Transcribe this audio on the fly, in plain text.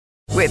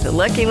With the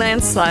Lucky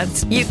Land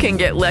Slots, you can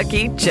get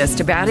lucky just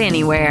about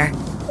anywhere.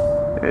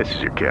 This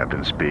is your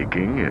captain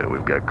speaking.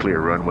 We've got clear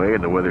runway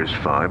and the weather's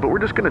fine, but we're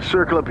just going to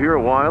circle up here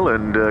a while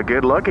and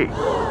get lucky.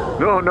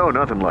 No,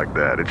 nothing like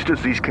that. It's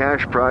just these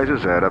cash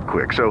prizes add up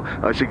quick. So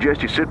I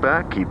suggest you sit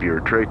back, keep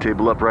your tray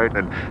table upright,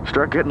 and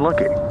start getting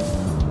lucky.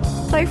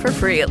 Play for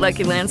free at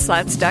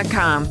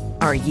LuckyLandSlots.com.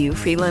 Are you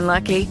feeling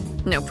lucky?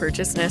 No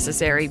purchase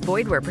necessary.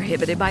 Void where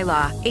prohibited by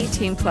law.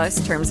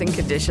 18+ terms and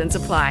conditions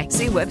apply.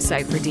 See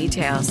website for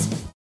details.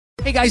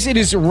 Hey guys, it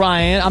is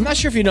Ryan. I'm not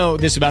sure if you know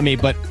this about me,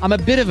 but I'm a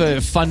bit of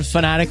a fun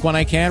fanatic when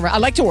I can. I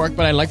like to work,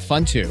 but I like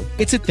fun too.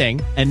 It's a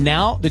thing. And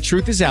now the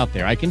truth is out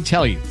there. I can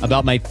tell you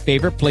about my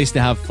favorite place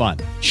to have fun.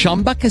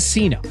 Chumba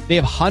Casino. They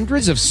have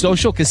hundreds of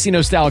social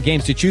casino style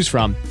games to choose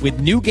from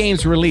with new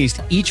games released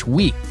each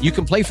week. You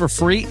can play for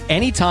free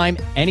anytime,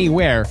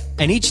 anywhere.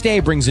 And each day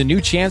brings a new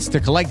chance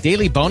to collect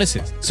daily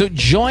bonuses. So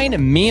join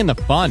me in the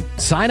fun.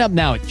 Sign up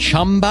now at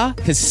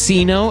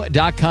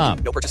ChumbaCasino.com.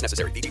 No purchase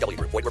necessary. VGW.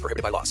 Void where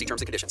prohibited by law. See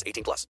terms and conditions. 18+.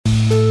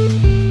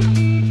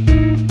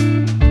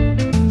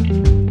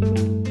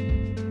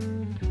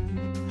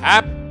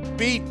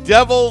 Happy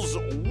Devils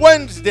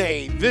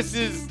Wednesday. This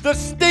is the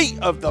State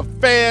of the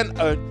Fan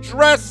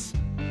Address,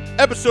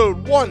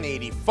 episode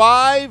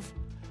 185,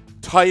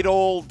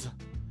 titled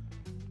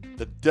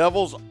 "The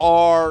Devils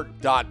Are ...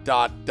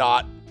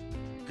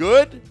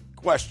 Good? ?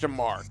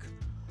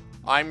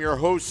 I'm your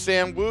host,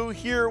 Sam Wu,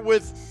 here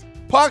with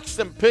Pucks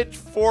and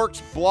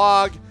Pitchforks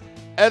blog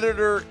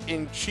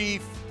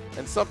editor-in-chief,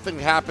 and something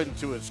happened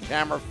to his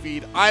camera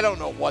feed. I don't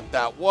know what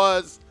that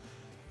was.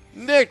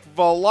 Nick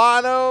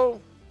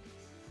Villano,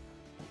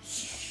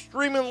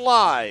 streaming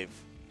live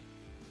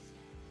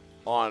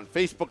on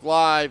Facebook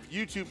Live,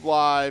 YouTube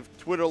Live,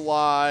 Twitter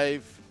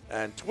Live,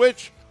 and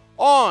Twitch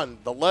on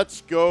the Let's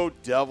Go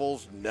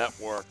Devils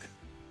Network.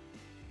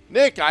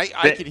 Nick, I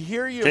could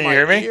hear you in my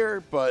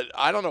ear, but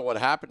I don't know what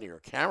happened to your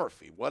camera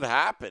feed. What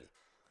happened?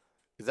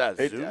 Is that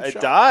a Zoom it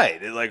shot?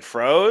 died. It like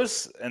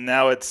froze, and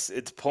now it's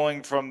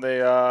pulling from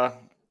the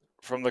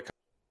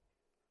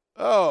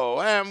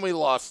Oh, and we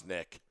lost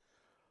Nick.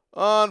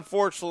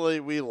 Unfortunately,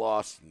 we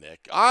lost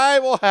Nick. I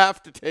will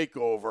have to take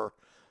over.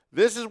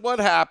 This is what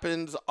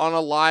happens on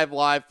a live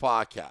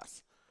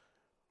podcast.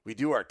 We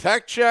do our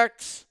tech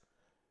checks.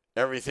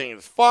 Everything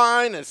is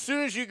fine. As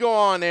soon as you go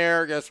on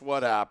air, guess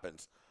what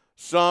happens?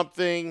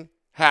 Something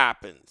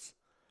happens.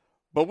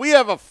 But we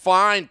have a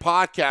fine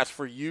podcast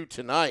for you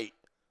tonight.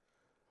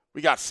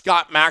 We got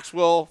Scott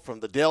Maxwell from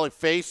the Daily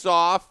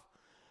Faceoff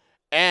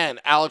and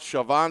Alex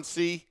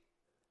Chavancy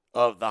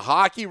of the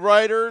Hockey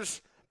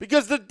Writers,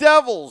 because the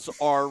Devils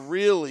are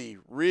really,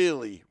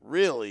 really,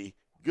 really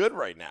good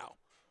right now,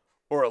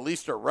 or at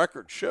least our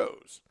record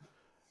shows.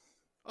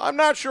 I'm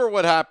not sure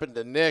what happened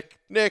to Nick.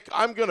 Nick,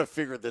 I'm going to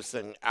figure this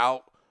thing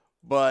out,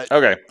 but...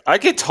 Okay, I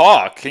can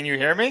talk. Can you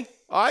hear me?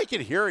 I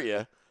can hear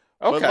you.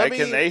 Okay,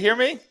 can they hear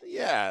me?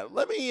 Yeah,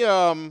 let me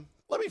figure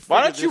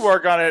Why don't you this-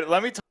 work on it?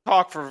 Let me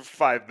talk for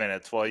 5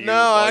 minutes while you...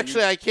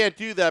 actually, I can't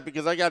do that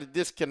because I got to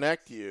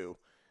disconnect you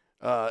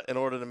in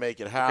order to make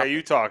it happen. Okay,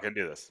 you talk and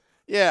do this.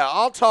 Yeah,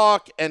 I'll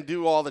talk and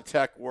do all the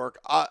tech work.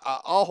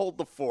 I'll hold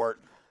the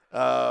fort.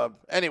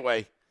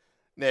 Anyway,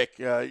 Nick,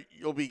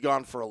 you'll be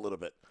gone for a little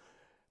bit.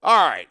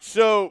 All right,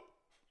 so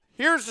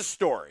here's the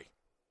story.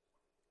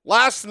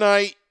 Last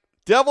night,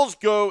 Devils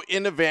go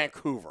into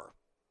Vancouver.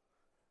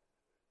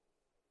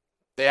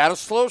 They had a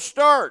slow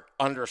start.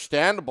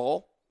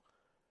 Understandable.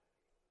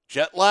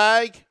 Jet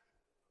lag,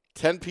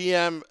 10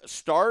 p.m.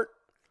 start.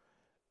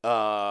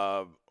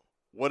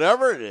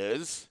 Whatever it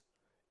is,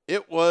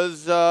 it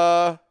was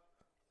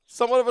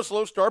somewhat of a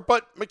slow start,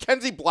 but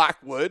Mackenzie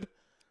Blackwood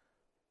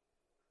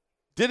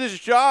did his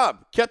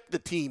job, kept the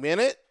team in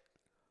it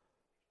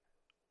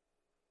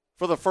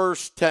for the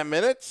first 10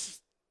 minutes.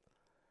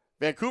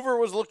 Vancouver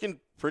was looking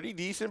pretty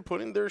decent,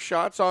 putting their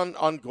shots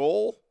on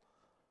goal,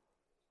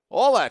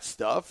 all that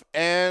stuff.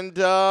 And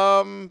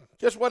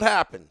guess what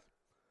happened?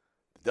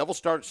 The Devils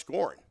started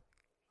scoring.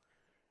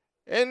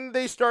 And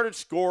they started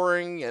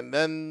scoring, and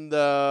then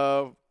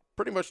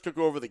pretty much took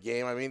over the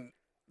game. I mean,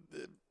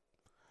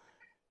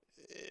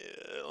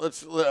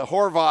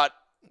 Horvat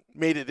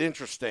made it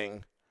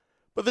interesting,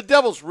 but the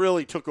Devils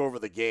really took over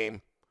the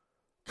game.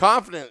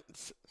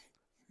 Confidence,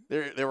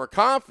 they were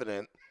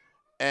confident,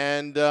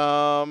 and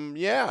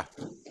yeah.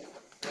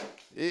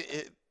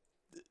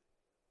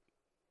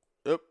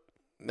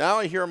 Now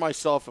I hear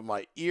myself in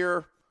my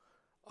ear.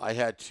 I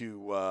had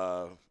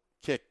to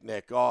kick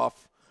Nick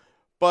off,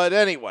 but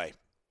anyway.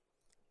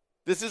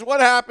 This is what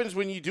happens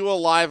when you do a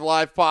live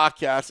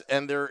podcast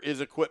and there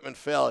is equipment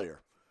failure.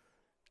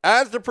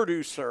 As the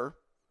producer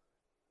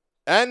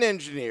and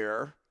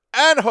engineer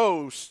and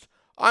host,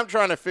 I'm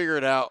trying to figure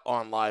it out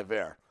on live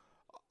air.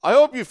 I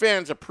hope you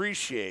fans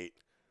appreciate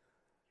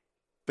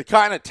the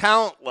kind of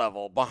talent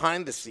level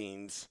behind the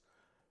scenes,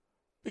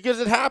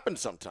 because it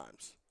happens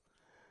sometimes.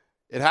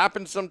 It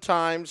happens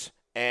sometimes,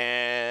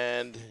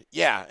 and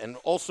yeah, and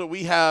also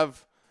we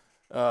have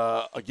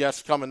a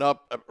guest coming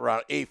up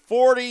around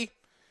 8:40.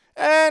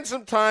 And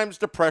sometimes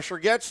the pressure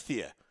gets to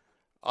you.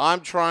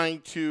 I'm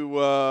trying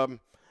to,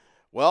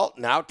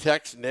 now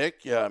text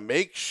Nick.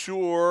 Make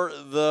sure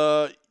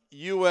the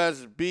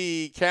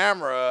USB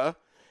camera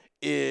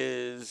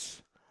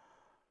is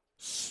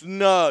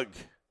snug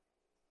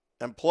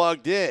and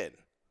plugged in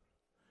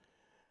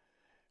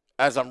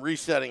as I'm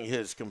resetting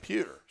his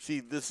computer. See,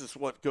 this is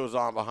what goes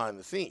on behind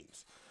the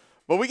scenes.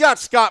 But we got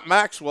Scott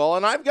Maxwell,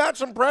 and I've got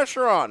some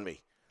pressure on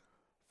me.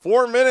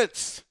 4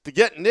 minutes to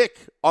get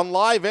Nick on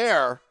live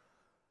air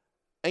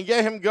and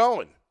get him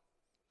going.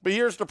 But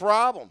here's the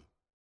problem.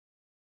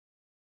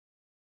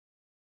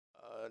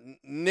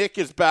 Nick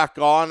is back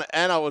on,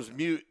 and I was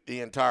mute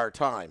the entire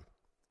time.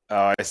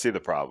 Oh, I see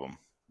the problem.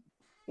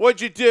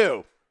 What'd you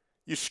do?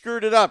 You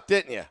screwed it up,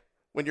 didn't you,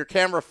 when your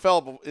camera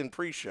fell in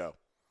pre-show?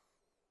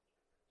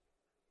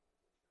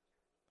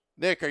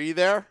 Nick, are you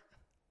there?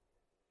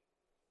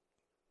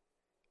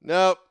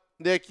 Nope.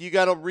 Nick, you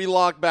got to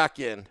relog back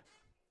in.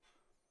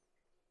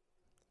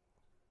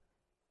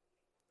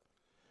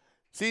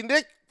 See,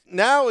 Nick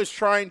now is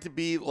trying to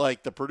be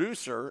like the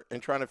producer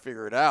and trying to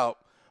figure it out,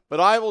 but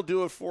I will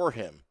do it for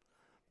him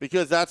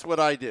because that's what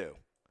I do.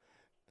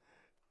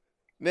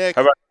 Nick,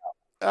 how about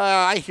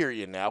I hear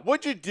you now.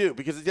 What'd you do?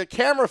 Because the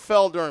camera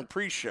fell during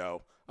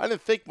pre-show. I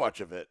didn't think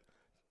much of it.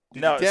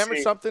 Did you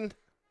damage something?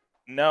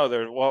 No,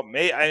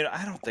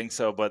 I don't think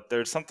so, but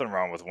there's something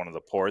wrong with one of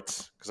the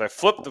ports because I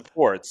flipped the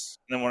ports,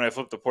 and then when I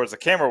flipped the ports, the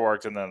camera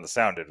worked, and then the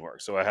sound didn't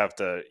work. So I have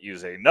to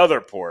use another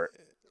port.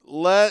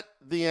 Let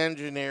the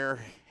engineer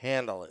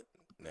handle it.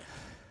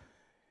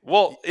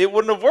 Well, it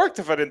wouldn't have worked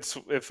if I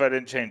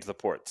didn't change the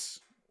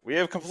ports. We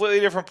have completely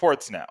different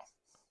ports now.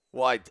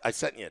 Well, I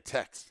sent you a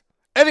text.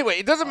 Anyway,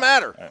 it doesn't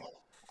matter. Right.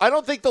 I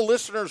don't think the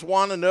listeners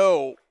want to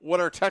know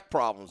what our tech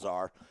problems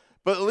are,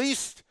 but at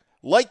least,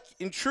 like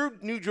in true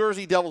New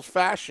Jersey Devils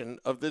fashion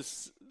of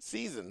this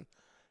season,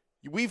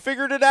 we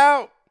figured it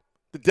out.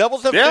 The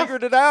Devils have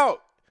figured it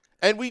out.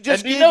 And we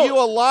just gave you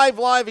a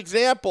live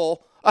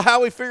example of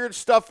how we figured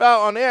stuff out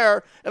on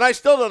air, and I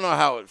still don't know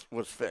how it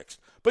was fixed.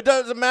 But it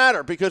doesn't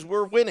matter because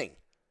we're winning,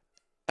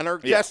 and our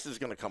guest is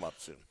going to come up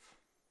soon.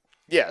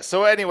 Yeah,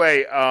 so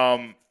anyway,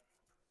 and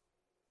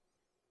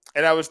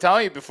I was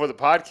telling you before the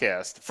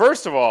podcast,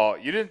 first of all,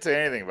 you didn't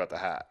say anything about the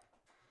hat.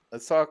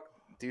 Let's talk.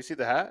 Do you see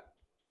the hat?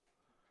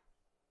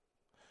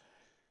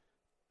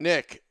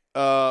 Nick,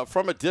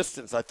 from a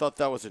distance, I thought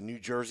that was a New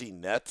Jersey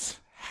Nets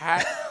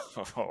hat.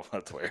 Oh,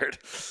 that's weird.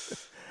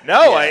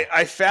 No, yeah.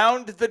 I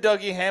found the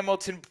Dougie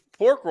Hamilton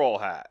pork roll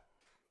hat.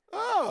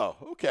 Oh,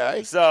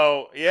 okay.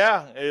 So,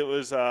 yeah, it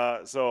was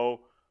I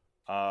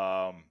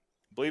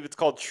believe it's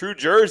called True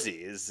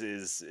Jersey is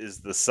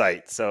the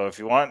site. So if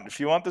you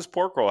want this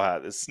pork roll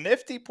hat, this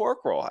nifty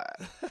pork roll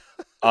hat.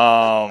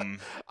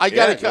 I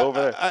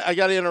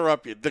gotta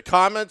interrupt you. The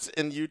comments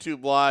in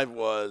YouTube Live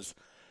was,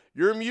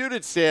 "You're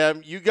muted,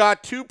 Sam. You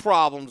got 2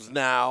 problems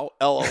now,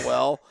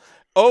 LOL."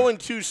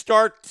 0-2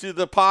 start to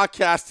the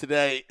podcast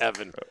today,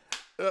 Evan.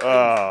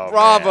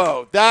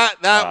 Bravo. Man.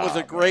 That was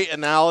a great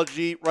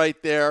analogy right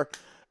there.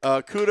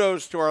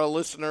 Kudos to our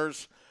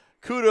listeners.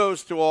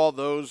 Kudos to all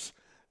those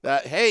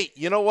that, hey,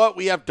 you know what?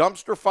 We have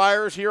dumpster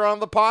fires here on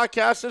the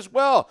podcast as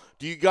well.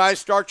 Do you guys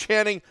start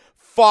chanting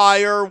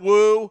fire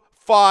woo,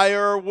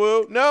 fire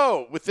woo?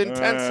 No, within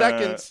 10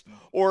 seconds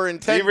or in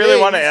 10 days. Do you really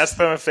want to ask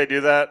them if they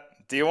do that?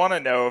 Do you want to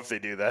know if they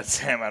do that,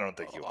 Sam? I don't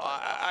think you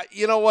want.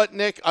 You know what,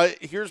 Nick?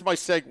 Here's my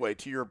segue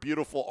to your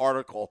beautiful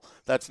article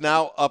that's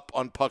now up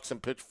on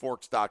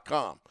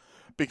pucksandpitchforks.com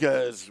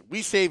because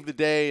we saved the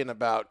day in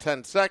about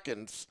 10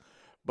 seconds,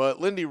 but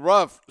Lindy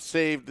Ruff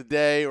saved the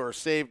day or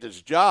saved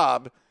his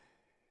job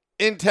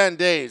in 10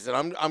 days.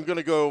 And I'm going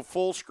to go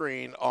full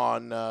screen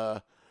on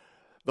the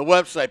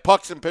website,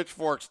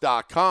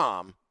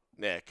 pucksandpitchforks.com,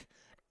 Nick.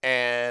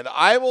 And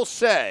I will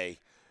say,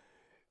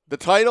 the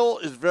title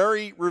is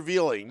very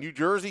revealing. New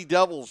Jersey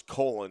Devils,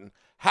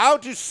 how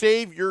to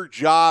save your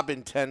job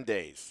in 10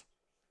 days.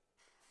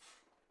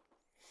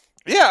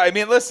 Yeah, I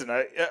mean, listen,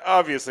 I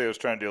was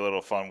trying to do a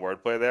little fun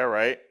wordplay there,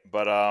 right?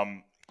 But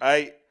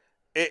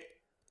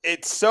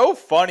it's so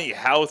funny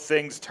how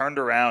things turned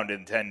around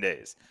in 10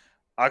 days.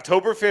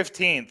 October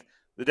 15th,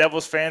 the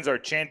Devils fans are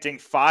chanting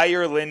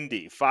Fire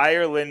Lindy,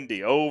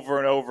 over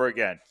and over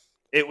again.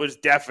 It was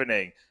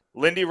deafening.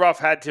 Lindy Ruff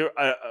had to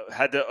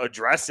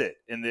address it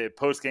in the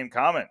post-game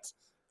comments,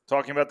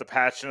 talking about the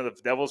passion of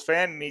the Devils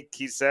fan. And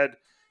he said,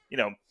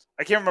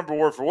 I can't remember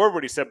word for word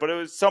what he said, but it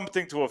was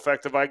something to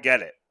effect of, I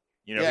get it.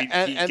 He and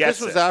gets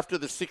this was it. after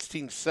the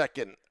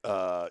 16-second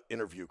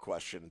interview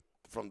question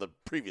from the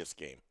previous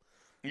game.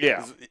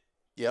 Yeah.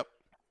 Yep.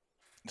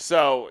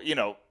 So,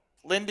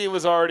 Lindy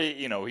was already,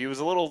 he was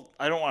a little,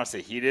 I don't want to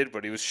say heated,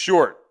 but he was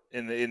short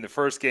in the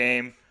first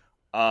game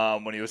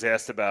when he was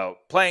asked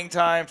about playing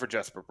time for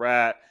Jesper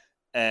Bratt.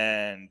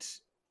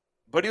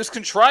 But he was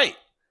contrite.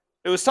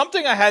 It was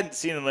something I hadn't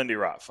seen in Lindy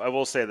Ruff. I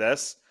will say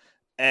this.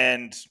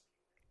 And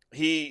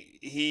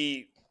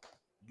he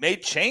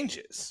made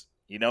changes.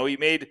 He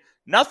made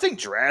nothing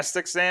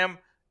drastic, Sam,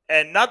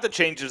 and not the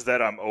changes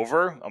that I'm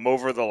over. I'm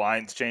over the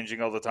lines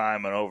changing all the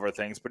time and over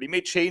things, but he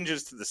made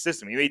changes to the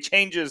system. He made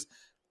changes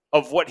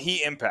of what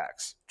he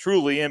impacts,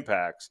 truly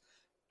impacts.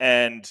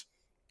 And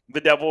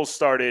the Devils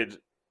started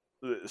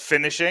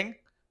finishing.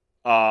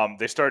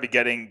 They started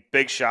getting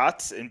big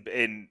shots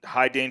in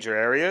high danger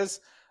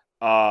areas.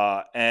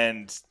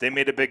 And they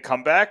made a big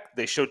comeback.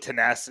 They showed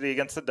tenacity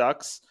against the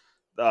Ducks.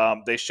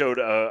 They showed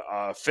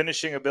a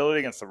finishing ability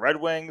against the Red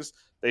Wings.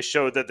 They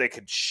showed that they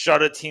could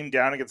shut a team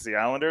down against the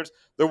Islanders.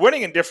 They're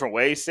winning in different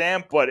ways,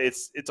 Sam, but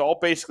it's all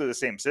basically the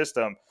same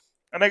system.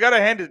 And I got to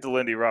hand it to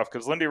Lindy Ruff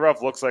because Lindy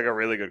Ruff looks like a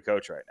really good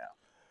coach right now.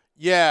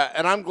 Yeah,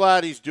 and I'm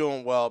glad he's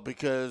doing well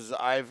because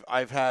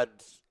I've had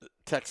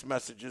text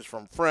messages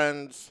from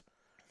friends,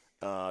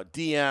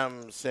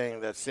 DMs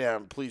saying that,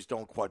 Sam, please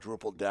don't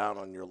quadruple down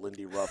on your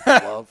Lindy Ruff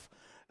love.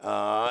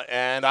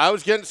 And I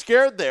was getting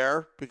scared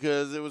there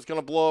because it was going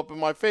to blow up in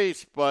my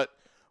face. But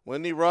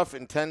Lindy Ruff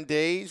in 10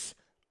 days,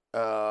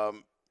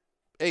 hey,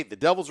 the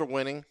Devils are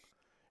winning.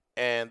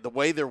 And the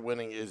way they're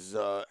winning is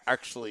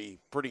actually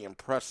pretty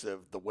impressive,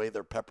 the way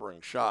they're peppering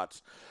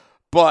shots.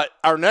 But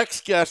our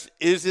next guest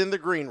is in the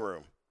green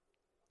room.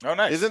 Oh,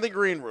 nice. Is in the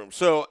green room.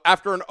 So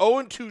after an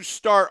 0-2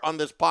 start on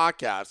this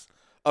podcast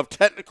of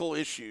technical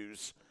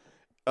issues,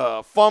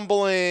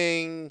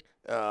 fumbling,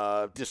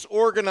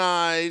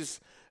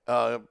 disorganized,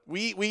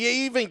 we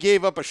even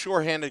gave up a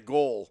shorthanded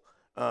goal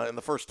in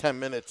the first 10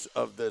 minutes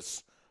of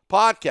this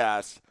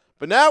podcast.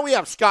 But now we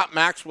have Scott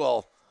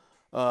Maxwell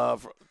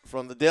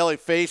from the Daily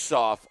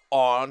Faceoff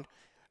on.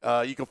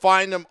 You can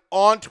find him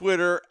on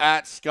Twitter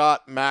at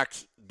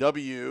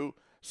ScottMaxW.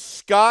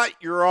 Scott,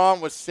 you're on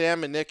with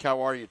Sam and Nick.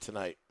 How are you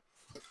tonight?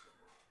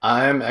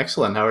 I'm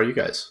excellent. How are you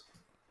guys?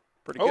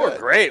 Pretty good. We're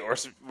great.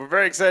 We're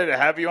very excited to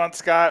have you on,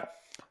 Scott.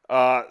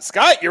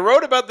 Scott, you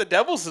wrote about the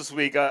Devils this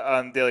week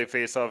on Daily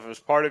Faceoff as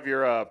part of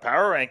your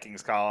power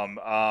rankings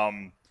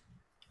column.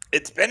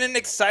 It's been an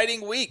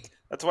exciting week.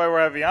 That's why we're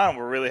having you on.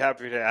 We're really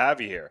happy to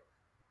have you here.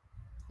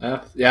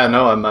 I'm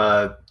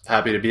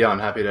happy to be on.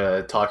 Happy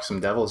to talk some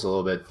Devils a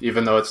little bit,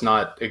 even though it's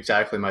not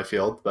exactly my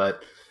field,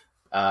 but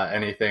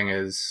anything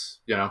is,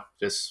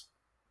 just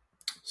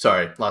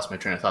sorry, lost my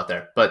train of thought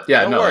there. But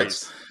yeah, no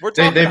worries.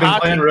 They've been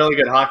playing really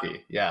good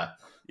hockey. Yeah,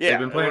 they've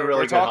been playing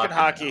really good hockey. We're talking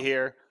hockey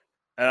here.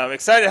 And I'm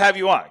excited to have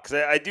you on because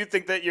I do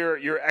think that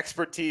your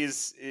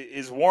expertise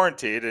is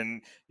warranted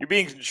and you're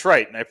being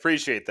contrite, and I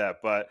appreciate that.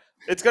 But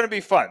it's going to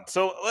be fun.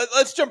 So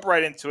let's jump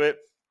right into it.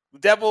 The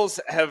Devils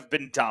have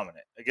been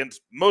dominant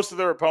against most of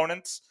their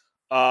opponents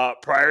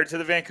prior to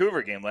the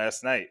Vancouver game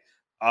last night.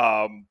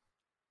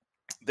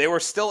 They were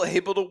still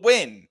able to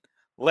win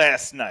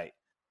last night.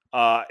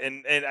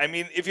 And I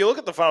mean, if you look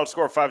at the final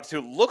score,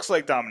 5-2, looks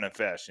like dominant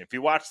fashion. If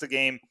you watch the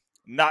game,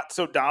 not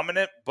so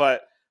dominant,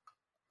 but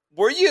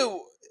were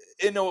you,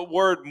 in a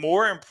word,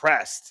 more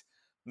impressed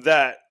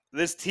that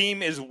this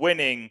team is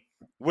winning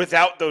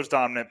without those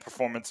dominant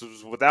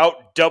performances,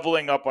 without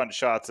doubling up on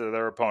shots of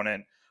their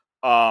opponent,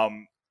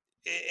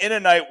 in a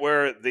night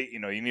where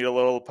you need a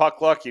little puck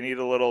luck, you need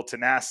a little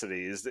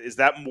tenacity? Is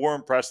that more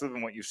impressive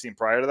than what you've seen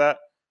prior to that?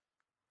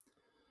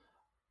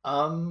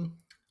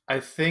 I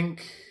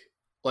think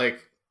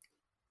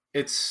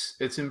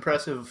it's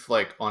impressive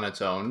on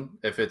its own.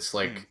 If it's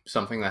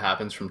something that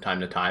happens from time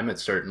to time,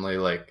 it's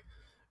certainly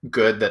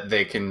good that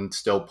they can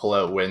still pull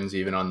out wins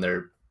even on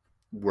their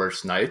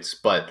worst nights.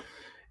 But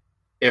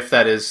if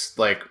that is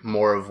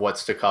more of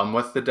what's to come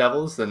with the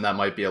Devils, then that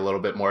might be a little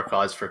bit more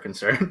cause for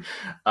concern.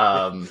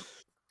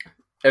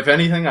 If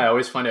anything, I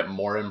always find it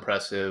more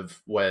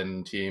impressive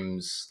when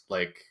teams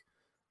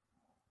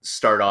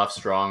start off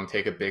strong,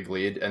 take a big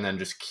lead, and then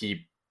just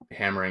keep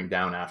hammering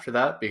down after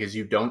that, because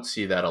you don't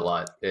see that a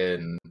lot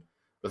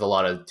with a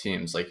lot of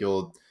teams.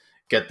 You'll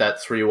get that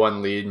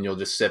 3-1 lead and you'll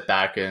just sit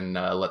back and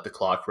let the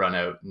clock run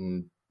out,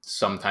 and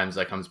sometimes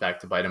that comes back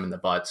to bite them in the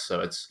butt.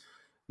 So it's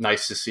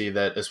nice to see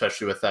that,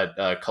 especially with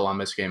that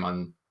Columbus game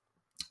on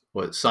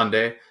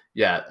Sunday.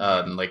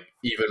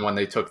 Even when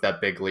they took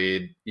that big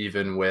lead,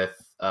 even with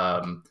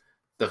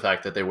the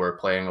fact that they were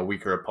playing a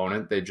weaker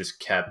opponent, they just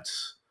kept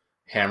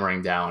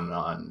hammering down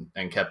on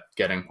and kept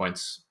getting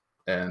points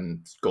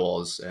and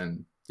goals.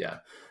 And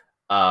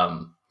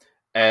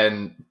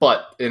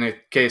but in a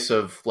case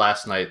of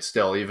last night,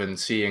 still, even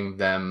seeing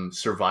them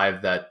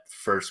survive that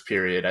first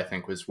period, I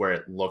think was where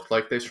it looked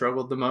like they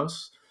struggled the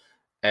most.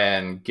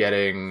 And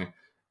getting,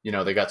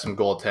 they got some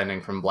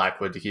goaltending from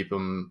Blackwood to keep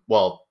them,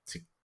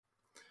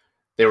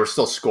 they were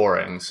still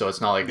scoring, so it's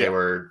not like they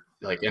were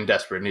in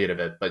desperate need of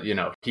it. But,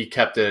 he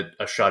kept it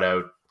a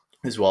shutout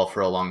as well for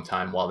a long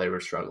time while they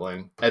were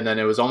struggling. And then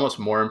it was almost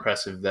more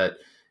impressive that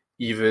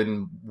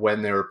even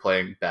when they were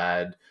playing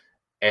bad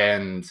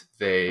and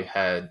they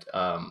had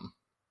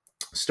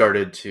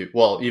started to,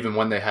 even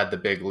when they had the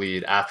big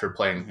lead after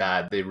playing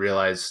bad, they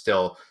realized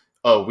still,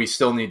 we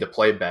still need to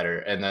play better,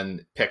 and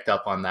then picked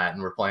up on that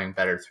and were playing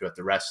better throughout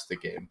the rest of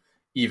the game,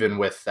 even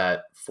with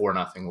that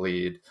 4-0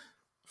 lead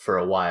for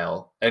a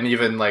while. And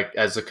even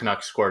as the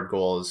Canucks scored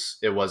goals,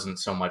 it wasn't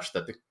so much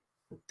that the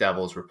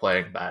Devils were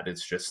playing bad.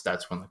 It's just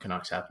that's when the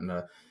Canucks happened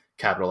to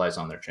capitalize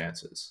on their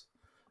chances.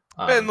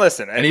 And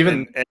listen, I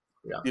mean,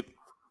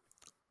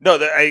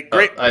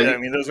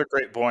 those are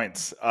great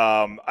points.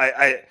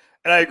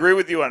 And I agree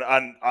with you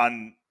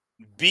on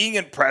being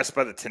impressed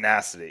by the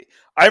tenacity.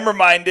 I'm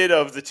reminded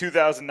of the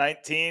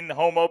 2019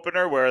 home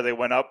opener where they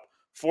went up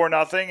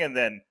 4-0 and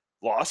then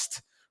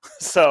lost.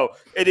 So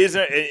it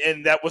isn't,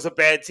 and that was a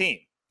bad team.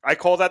 I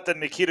call that the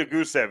Nikita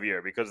Gusev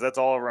year because that's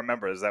all I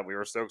remember is that we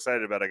were so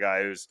excited about a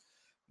guy who's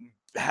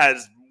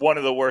has one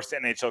of the worst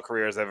NHL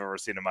careers I've ever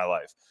seen in my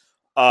life.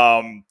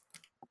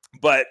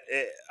 But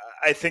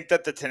I think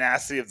that the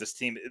tenacity of this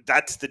team,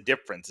 that's the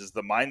difference, is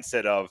the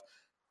mindset of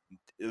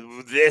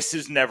this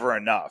is never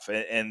enough.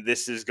 And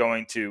this is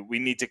we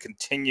need to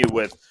continue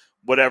with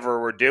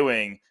whatever we're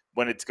doing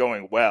when it's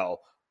going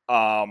well.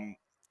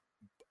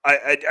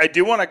 I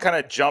do want to kind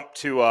of jump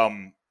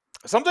to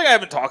something I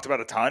haven't talked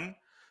about a ton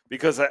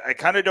because I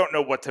kind of don't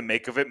know what to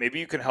make of it. Maybe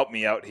you can help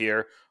me out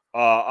here.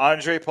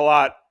 Andre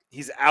Palat,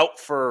 he's out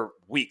for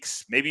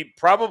weeks,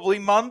 probably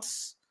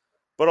months,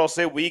 but I'll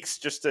say weeks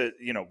just to,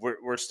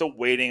 we're still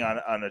waiting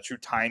on a true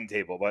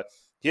timetable, but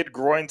he had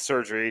groin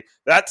surgery.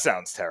 That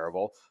sounds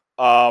terrible.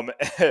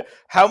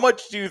 How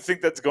much do you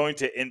think that's going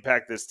to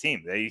impact this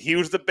team? He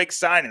was the big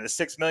signing, the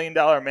 $6 million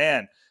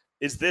man.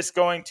 Is this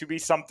going to be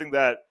something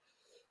that,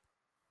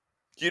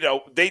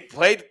 they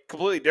played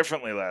completely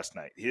differently last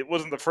night? It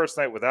wasn't the first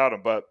night without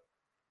him, but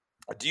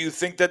do you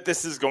think that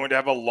this is going to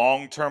have a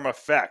long-term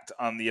effect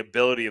on the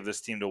ability of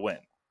this team to win?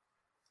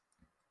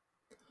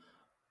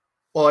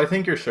 Well, I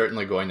think you're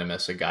certainly going to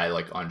miss a guy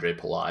like Andre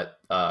Palat.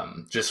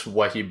 Just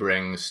what he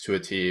brings to a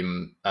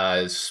team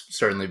is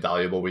certainly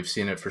valuable. We've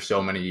seen it for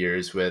so many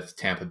years with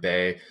Tampa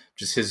Bay,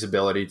 just his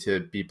ability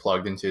to be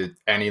plugged into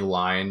any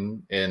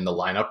line in the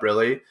lineup,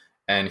 really.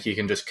 And he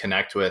can just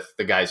connect with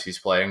the guys he's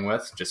playing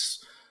with,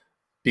 just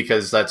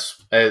because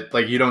that's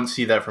you don't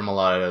see that from a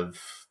lot of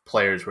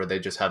players where they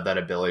just have that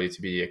ability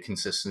to be a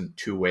consistent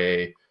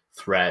two-way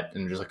threat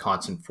and just a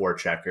constant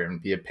forechecker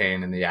and be a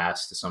pain in the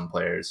ass to some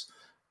players.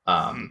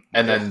 And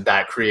then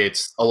that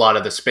creates a lot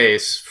of the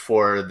space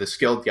for the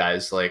skilled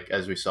guys, like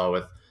as we saw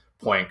with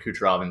Point,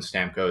 Kucherov, and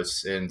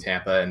Stamkos in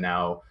Tampa. And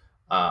now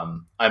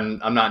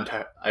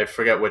I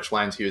forget which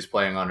lines he was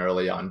playing on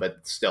early on,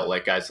 but still,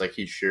 like guys like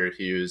Hischier,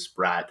 Hughes,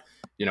 Bratt,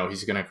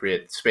 he's going to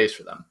create space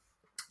for them.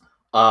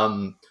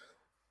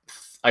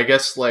 I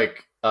guess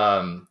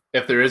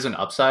if there is an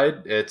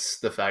upside, it's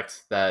the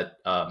fact that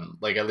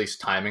at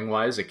least timing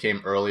wise, it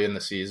came early in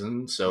the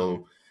season,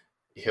 so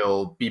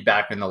he'll be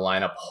back in the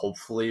lineup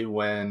hopefully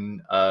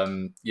when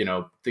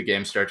the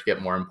games start to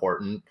get more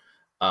important.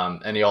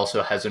 And he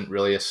also hasn't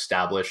really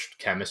established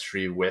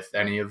chemistry with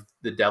any of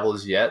the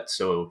Devils yet,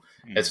 so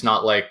it's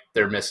not like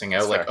they're missing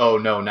out. Oh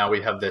no, now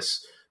we have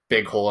this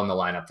big hole in the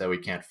lineup that we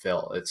can't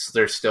fill.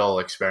 They're still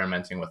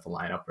experimenting with the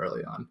lineup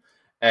early on.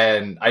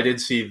 And I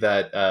did see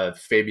that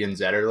Fabian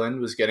Zetterlund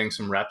was getting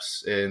some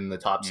reps in the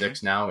top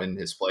six now in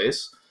his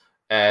place.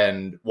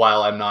 And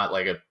while I'm not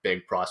a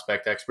big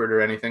prospect expert or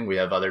anything, we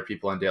have other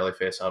people on Daily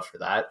Faceoff for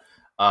that.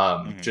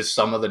 Just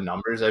some of the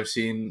numbers I've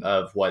seen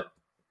of what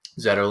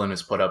Zetterlund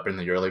has put up in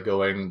the early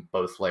going,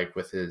 both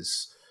with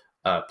his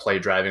play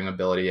driving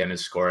ability and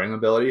his scoring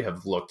ability,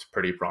 have looked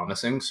pretty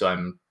promising. So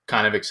I'm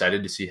kind of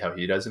excited to see how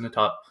he does in a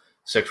top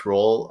six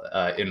role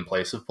in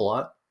place of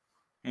Palat.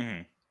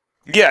 Mm-hmm.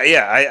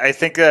 Yeah. I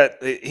think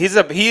that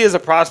he is a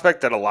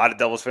prospect that a lot of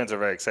Devils fans are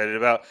very excited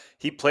about.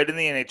 He played in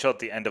the NHL at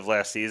the end of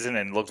last season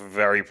and looked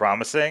very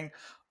promising.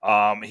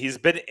 He's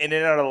been in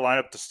and out of the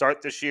lineup to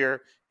start this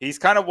year. He's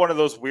kind of one of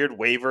those weird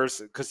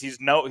waivers because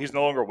he's no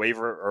longer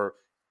waiver, or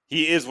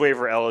he is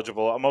waiver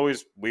eligible. I'm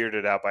always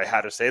weirded out by how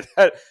to say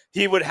that.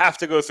 He would have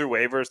to go through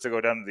waivers to go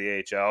down to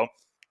the AHL.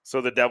 So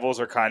the Devils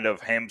are kind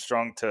of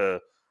hamstrung to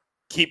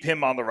keep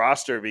him on the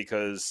roster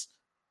because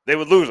they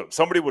would lose him.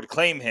 Somebody would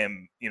claim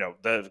him,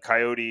 the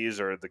Coyotes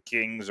or the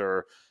Kings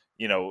or,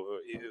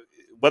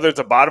 whether it's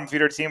a bottom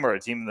feeder team or a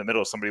team in the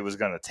middle, somebody was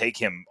going to take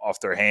him off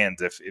their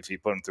hands if he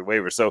put him through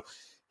waivers. So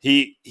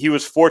he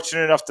was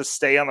fortunate enough to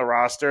stay on the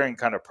roster and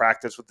kind of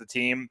practice with the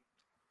team.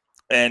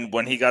 And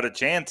when he got a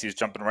chance, he's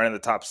jumping right in the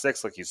top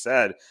six, like you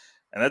said.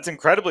 And that's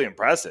incredibly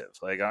impressive.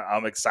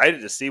 I'm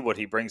excited to see what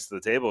he brings to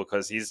the table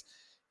because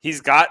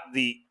he's got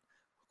the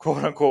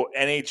quote unquote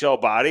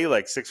NHL body,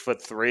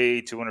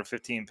 6'3",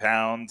 215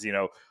 pounds,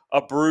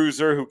 a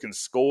bruiser who can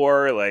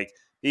score.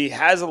 He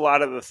has a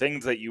lot of the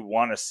things that you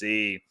want to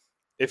see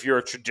if you're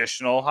a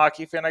traditional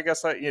hockey fan, I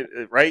guess,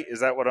 right? Is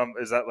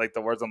that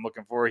the words I'm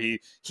looking for? He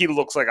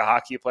looks like a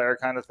hockey player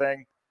kind of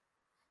thing.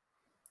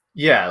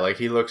 Yeah.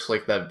 He looks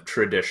like that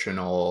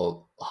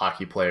traditional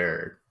hockey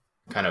player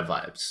kind of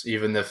vibes,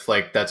 even if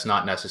that's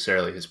not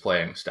necessarily his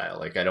playing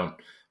style. I don't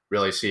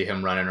really see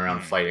him running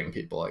around fighting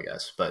people, I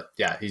guess. But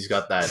yeah, he's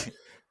got that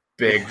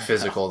big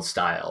physical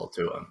style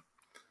to him.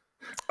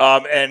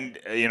 And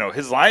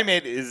his line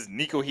mate is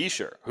Nico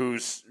Hischier,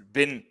 who's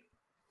been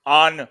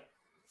on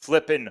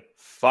flipping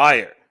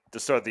fire to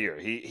start the year.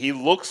 He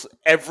looks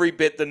every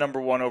bit the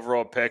number one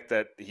overall pick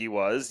that he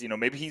was.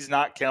 Maybe he's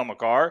not Cale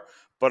Makar,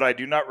 but I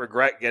do not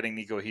regret getting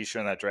Nico Hischier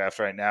in that draft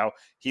right now.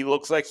 He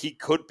looks like he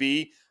could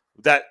be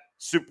that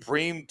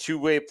supreme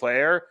two-way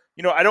player.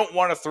 I don't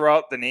want to throw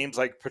out the names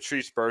like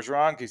Patrice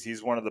Bergeron because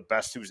he's one of the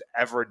best who's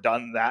ever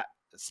done that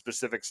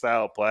specific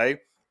style of play.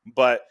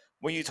 But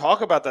when you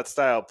talk about that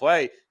style of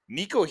play,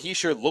 Nico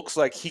Hischier looks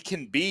like he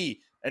can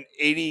be an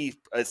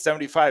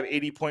 75,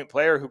 80-point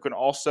player who can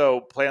also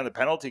play on the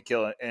penalty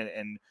kill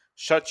and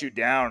shut you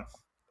down.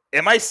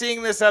 Am I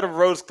seeing this out of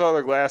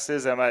rose-colored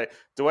glasses?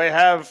 Do I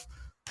have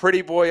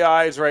pretty boy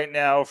eyes right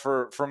now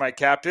for my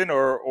captain,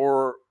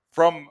 or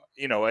from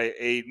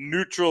a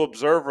neutral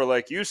observer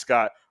like you,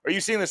 Scott? Are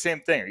you seeing the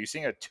same thing? Are you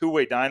seeing a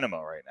two-way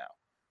dynamo right now?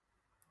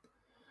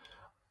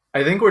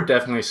 I think we're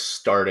definitely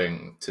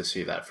starting to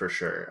see that for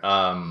sure.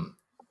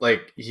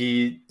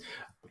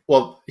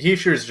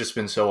 Hischier's just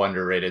been so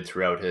underrated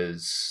throughout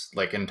his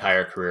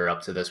entire career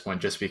up to this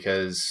point, just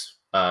because,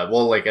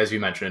 as you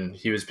mentioned,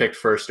 he was picked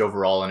first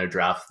overall in a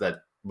draft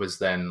that was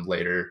then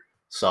later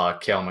saw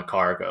Cale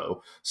Makar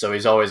go. So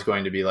he's always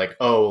going to be like,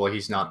 oh, well,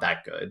 he's not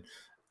that good.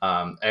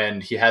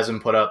 And he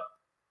hasn't put up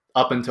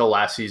until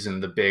last season,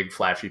 the big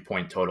flashy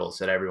point totals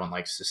that everyone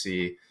likes to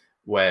see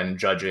when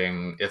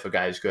judging if a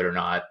guy is good or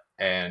not.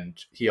 And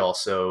he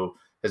also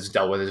has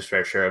dealt with his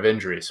fair share of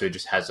injuries, so he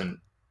just hasn't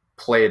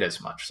played as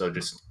much. So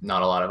just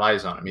not a lot of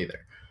eyes on him either.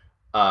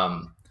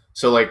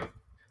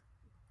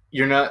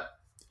 You're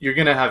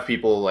going to have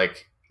people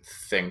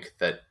think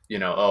that,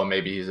 oh,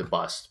 maybe he's a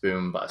bust,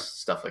 boom,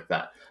 bust, stuff like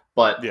that.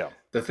 But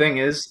the thing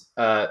is,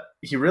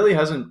 he really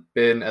hasn't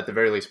been, at the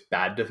very least,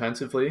 bad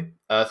defensively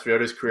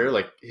throughout his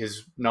career.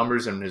 His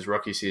numbers in his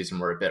rookie season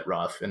were a bit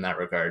rough in that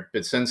regard.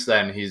 But since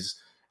then, he's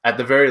at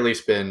the very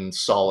least been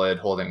solid,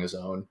 holding his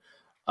own.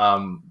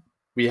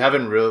 We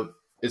haven't really.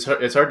 It's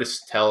hard to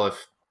tell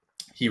if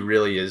he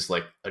really is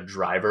a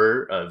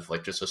driver of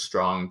just a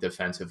strong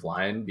defensive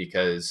line,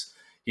 because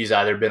he's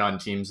either been on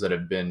teams that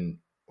have been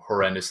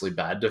horrendously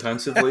bad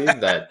defensively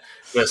that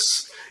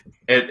just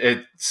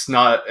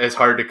it's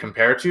hard to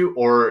compare to,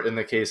 or in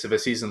the case of a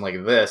season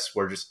like this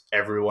where just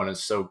everyone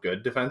is so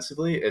good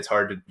defensively, it's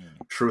hard to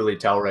truly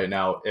tell right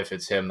now if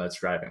it's him that's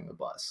driving the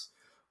bus.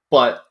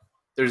 But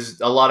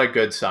there's a lot of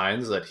good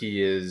signs that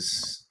he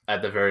is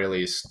at the very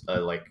least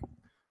a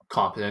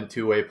competent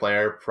two-way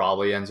player.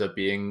 Probably ends up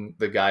being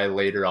the guy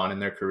later on in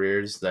their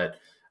careers that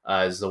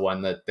is the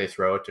one that they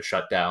throw to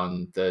shut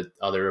down the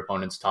other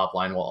opponent's top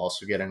line while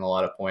also getting a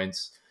lot of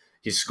points.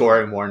 He's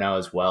scoring more now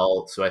as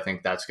well, so I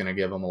think that's going to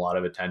give him a lot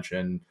of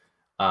attention.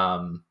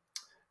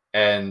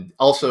 And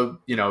also,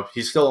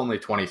 he's still only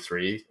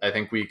 23. I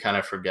think we kind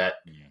of forget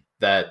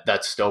that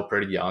that's still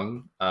pretty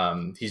young.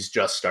 He's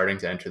just starting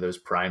to enter those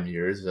prime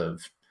years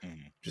of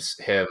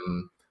just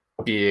him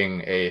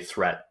being a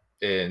threat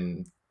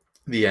in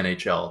the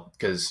NHL,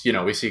 because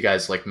we see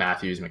guys like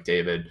Matthews,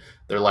 McDavid,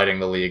 they're lighting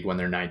the league when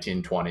they're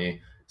 19,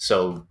 20.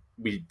 So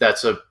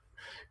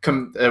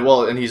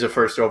and he's a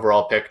first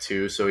overall pick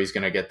too, so he's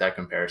going to get that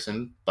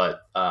comparison.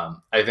 But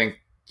I think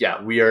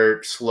we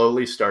are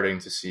slowly starting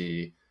to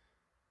see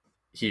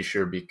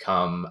Hischier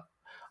become.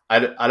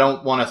 I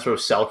don't want to throw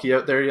Selke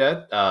out there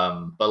yet,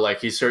 but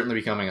he's certainly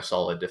becoming a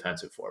solid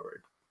defensive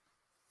forward.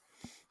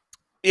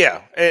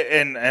 Yeah,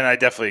 and I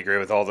definitely agree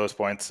with all those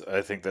points.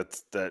 I think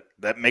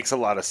that makes a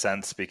lot of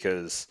sense,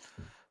 because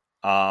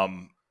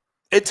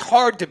it's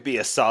hard to be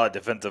a solid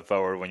defensive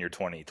forward when you're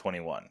 20,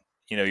 21.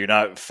 You're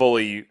not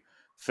fully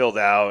filled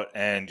out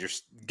and you're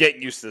getting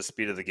used to the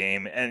speed of the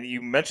game. And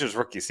you mentioned his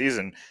rookie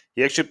season.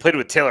 He actually played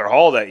with Taylor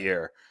Hall that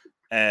year.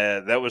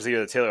 And that was the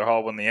year that Taylor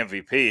Hall won the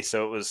MVP.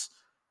 So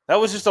that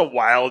was just a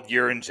wild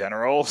year in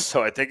general.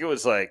 So I think it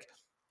was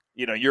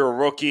you're a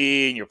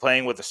rookie and you're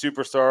playing with a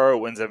superstar who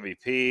wins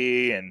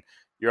MVP, and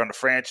you're on a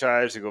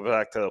franchise, you go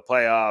back to the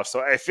playoffs.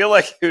 So I feel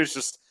like he was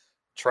just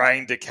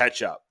trying to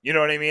catch up. You know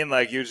what I mean?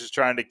 He was just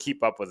trying to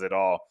keep up with it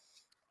all.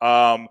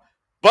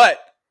 But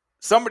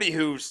somebody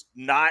who's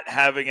not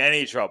having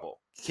any trouble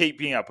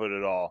keeping up with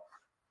it all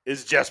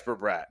is Jesper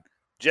Bratt.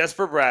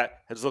 Jesper Bratt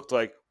has looked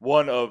like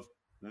one of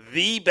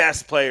the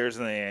best players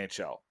in the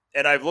NHL.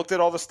 And I've looked at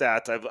all the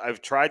stats.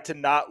 I've tried to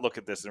not look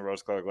at this in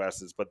rose-colored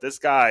glasses, but this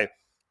guy,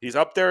 he's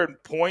up there in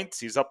points.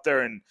 He's up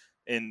there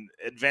in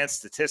advanced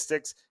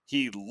statistics.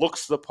 He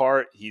looks the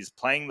part. He's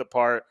playing the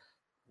part.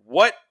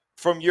 What,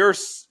 from your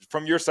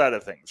side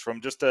of things, from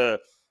just an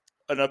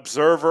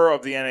observer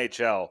of the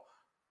NHL,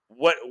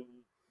 what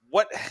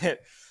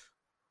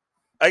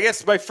I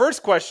guess my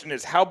first question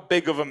is, how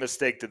big of a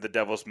mistake did the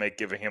Devils make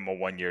giving him a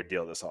 1-year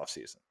deal this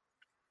offseason?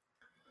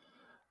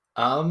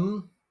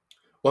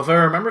 Well, if I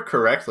remember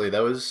correctly,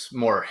 that was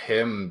more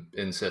him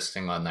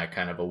insisting on that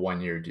kind of a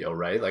 1-year deal,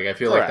 right? I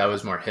feel like that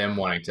was more him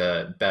wanting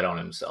to bet on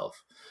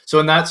himself. So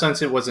in that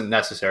sense, it wasn't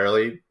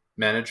necessarily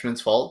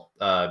management's fault,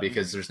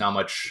 because there's not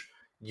much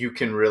you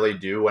can really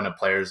do when a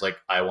player's like,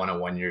 I want a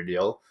 1-year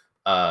deal.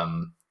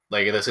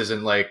 This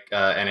isn't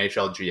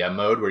NHL GM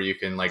mode where you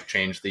can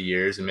change the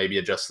years and maybe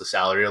adjust the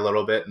salary a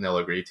little bit and they'll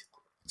agree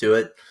to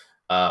it.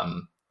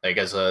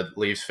 As a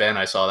Leafs fan,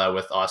 I saw that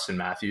with Austin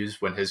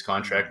Matthews when his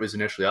contract was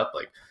initially up.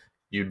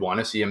 You'd want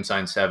to see him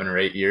sign 7 or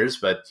 8 years,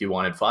 but he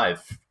wanted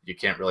 5. You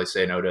can't really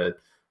say no to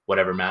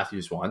whatever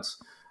Matthews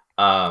wants.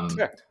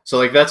 Sure.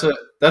 So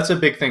that's a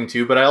big thing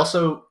too. But I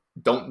also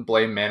don't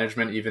blame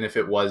management, even if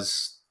it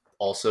was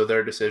also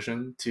their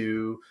decision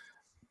to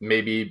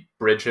maybe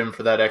bridge him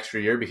for that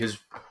extra year, because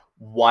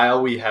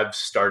while we have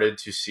started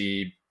to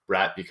see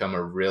Bratt become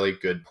a really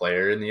good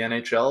player in the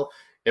NHL,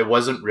 it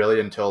wasn't really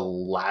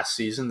until last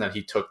season that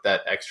he took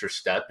that extra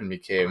step and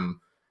became,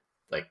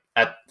 like,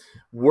 at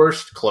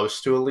worst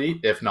close to elite,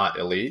 if not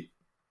elite.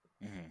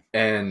 Mm-hmm.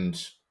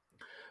 And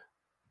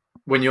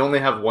when you only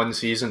have one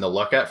season to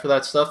look at for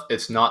that stuff,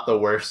 it's not the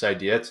worst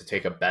idea to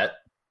take a bet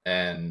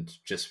and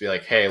just be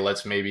like, hey,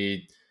 let's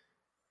maybe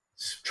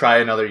try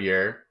another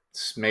year.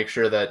 Make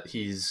sure that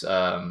he's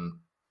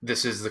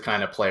this is the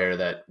kind of player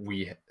that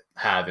we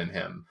have in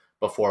him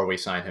before we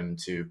sign him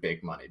to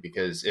big money.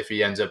 Because if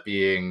he ends up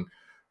being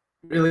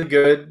really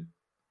good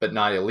but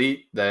not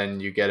elite, then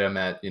you get him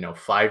at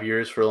 5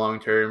 years for long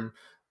term.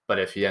 But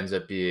if he ends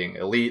up being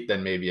elite,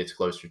 then maybe it's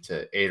closer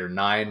to 8 or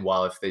 9.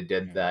 While if they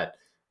did that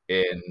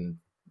in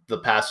the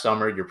past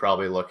summer, you're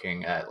probably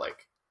looking at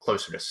like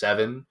closer to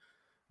 7.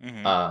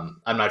 Mm-hmm.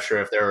 I'm not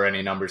sure if there were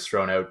any numbers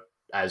thrown out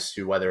as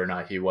to whether or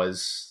not he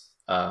was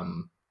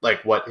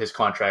like what his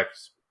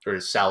contract or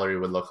his salary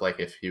would look like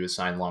if he was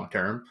signed long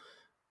term.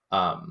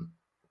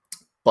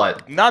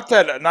 But not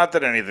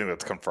that anything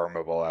that's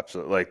confirmable.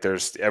 Absolutely, like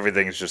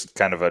everything is just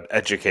kind of an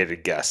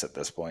educated guess at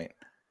this point.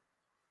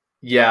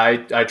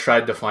 Yeah, I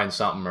tried to find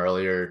something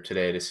earlier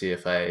today to see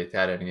if I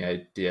had any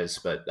ideas,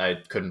 but I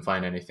couldn't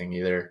find anything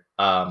either.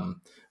 But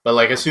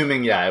like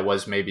assuming, it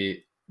was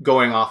maybe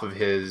going off of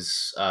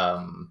his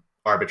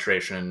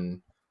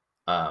arbitration,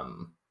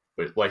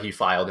 what he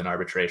filed in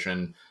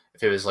arbitration.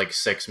 If it was like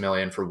 $6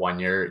 million for 1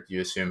 year, you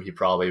assume he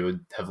probably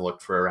would have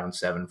looked for around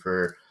 7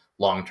 for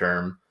long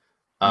term.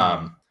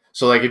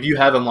 So like if you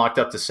have him locked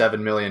up to $7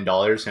 million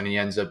and he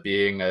ends up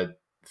being a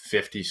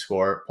 50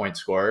 point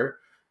scorer,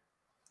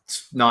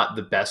 it's not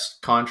the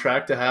best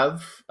contract to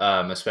have,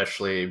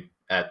 especially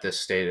at this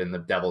state in the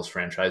Devils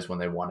franchise when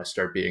they want to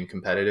start being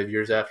competitive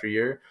years after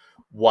year.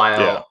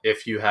 While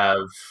if you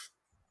have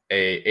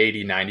a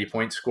 80-90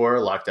 point scorer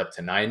locked up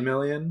to $9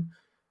 million,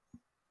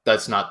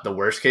 that's not the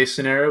worst case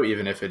scenario,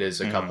 even if it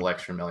is a couple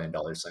extra $1 million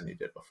than you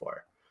did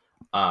before.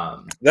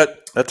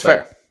 That's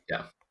fair.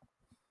 Yeah.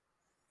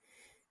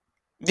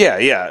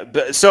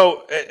 But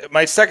so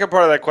my second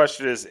part of that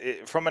question is,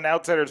 from an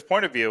outsider's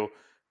point of view,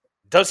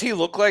 does he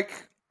look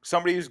like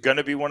somebody who's going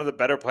to be one of the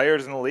better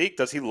players in the league?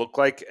 Does he look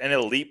like an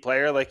elite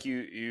player like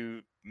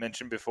you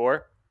mentioned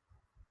before?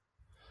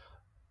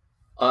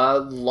 A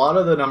lot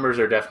of the numbers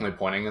are definitely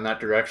pointing in that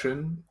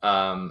direction.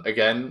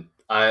 Again,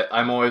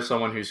 I'm always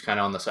someone who's kind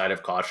of on the side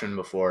of caution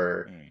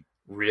before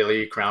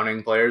really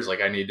crowning players. Like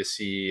I need to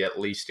see at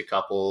least a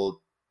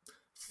couple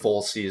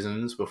full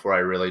seasons before I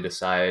really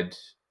decide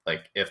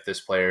like if this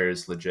player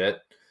is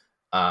legit.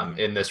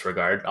 In this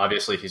regard,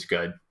 obviously he's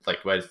good. Like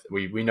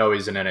we know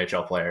he's an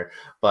NHL player,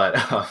 but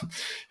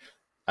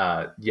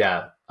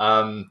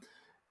and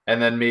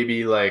then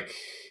maybe like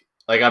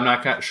I'm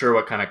not sure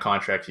what kind of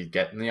contract you'd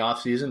get in the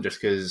off season, just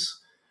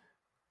because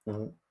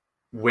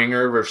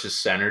winger versus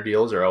center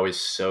deals are always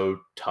so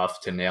tough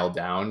to nail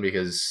down,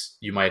 because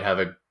you might have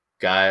a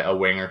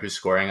winger who's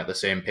scoring at the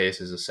same pace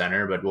as a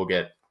center, but will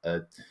get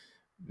 $1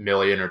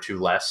 million or $2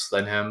 million less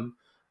than him.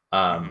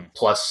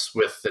 Plus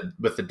with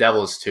the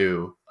Devils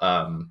too,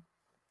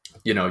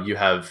 you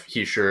have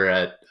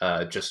Hischier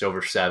at just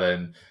over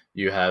 7.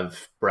 You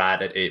have Hughes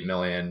at $8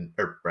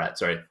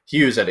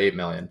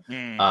 million.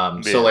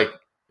 So like,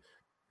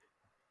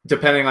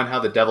 depending on how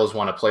the Devils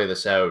want to play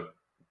this out,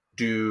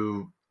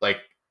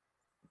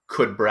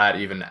 could Bratt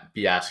even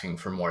be asking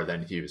for more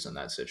than Hughes in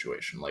that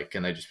situation? Like,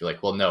 can they just be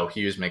like, well, no,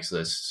 Hughes makes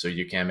this, so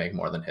you can't make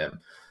more than him?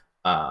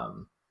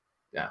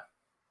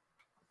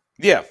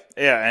 Yeah,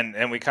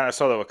 and we kind of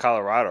saw that with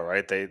Colorado,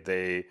 right?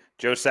 They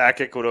Joe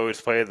Sakic would always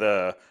play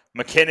the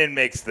McKinnon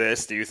makes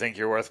this. Do you think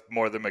you're worth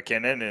more than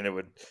McKinnon? And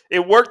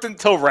it worked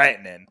until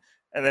Rantanen,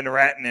 and then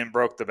Rantanen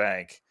broke the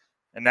bank,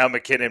 and now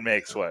McKinnon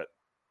makes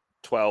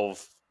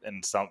 12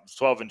 and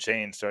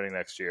change starting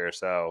next year.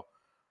 So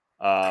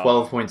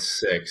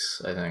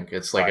 12.6, I think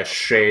it's like a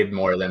shade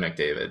more than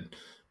McDavid.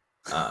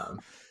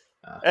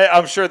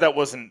 I'm sure that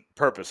wasn't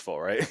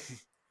purposeful, right?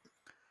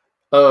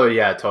 Oh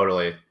yeah,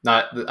 totally.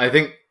 I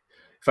think,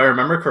 if I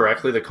remember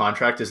correctly, the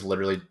contract is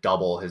literally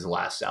double his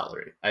last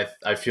salary.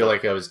 I feel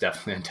like it was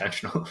definitely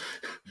intentional.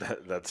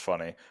 That's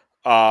funny.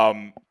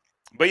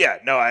 But yeah,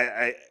 no,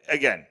 I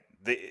again,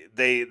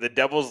 the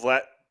Devils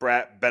let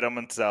Bratt bet on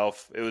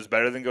himself. It was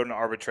better than going to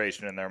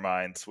arbitration in their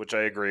minds, which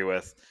I agree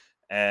with.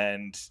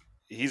 And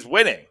he's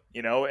winning,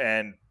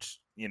 and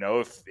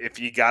if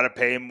you got to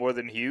pay him more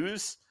than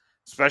Hughes,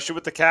 especially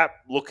with the cap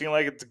looking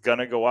like it's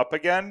gonna go up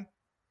again,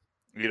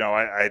 you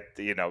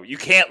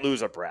can't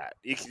lose a Bratt.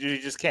 You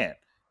just can't.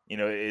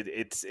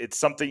 It's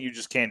something you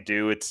just can't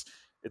do. It's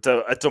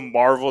a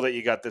marvel that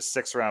you got this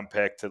 6th round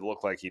pick to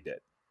look like he did.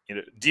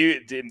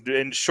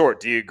 In short,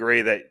 do you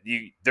agree that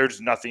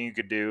there's nothing you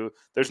could do?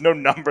 There's no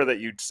number that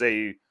you'd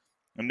say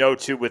no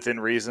to within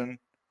reason?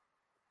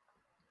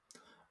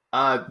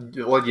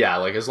 Well, yeah,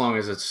 like as long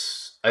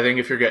as I think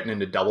if you're getting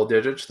into double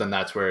digits, then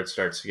that's where it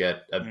starts to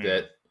get a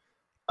bit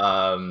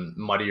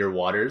muddier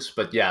waters.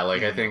 But yeah,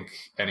 like I think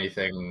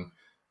anything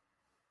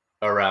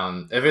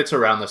if it's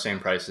around the same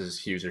price as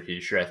Hughes or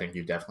Hischier, I think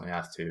you definitely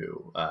have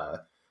to,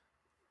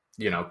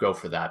 go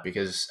for that,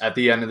 because at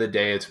the end of the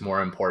day, it's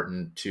more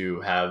important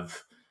to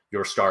have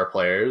your star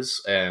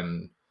players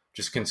and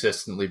just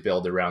consistently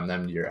build around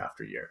them year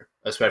after year,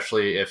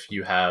 especially if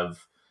you have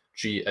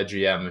a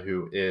GM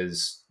who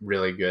is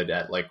really good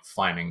at like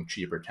finding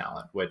cheaper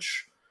talent,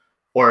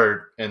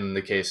 or in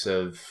the case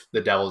of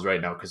the Devils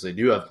right now, because they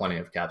do have plenty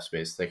of cap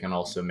space, they can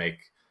also make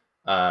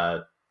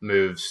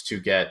moves to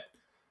get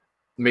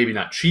maybe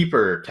not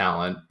cheaper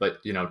talent,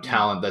 but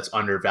talent that's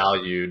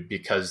undervalued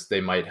because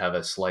they might have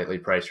a slightly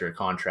pricier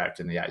contract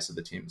in the eyes of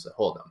the teams that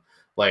hold them.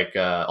 Like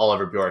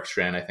Oliver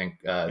Bjorkstrand, I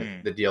think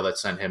the deal that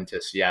sent him to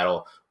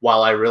Seattle,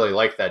 while I really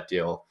like that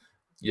deal,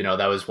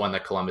 that was one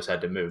that Columbus had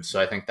to move. So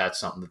I think that's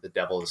something that the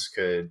Devils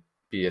could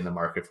be in the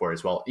market for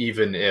as well,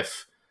 even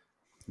if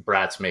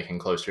Bratt's making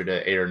closer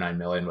to $8 or $9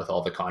 million with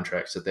all the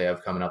contracts that they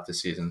have coming up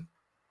this season.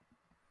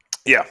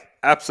 Yeah,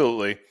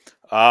 absolutely.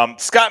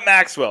 Scott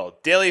Maxwell,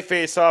 Daily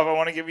Faceoff. I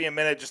want to give you a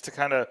minute just to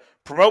kind of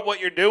promote what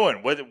you're doing.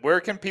 Where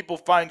can people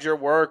find your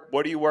work?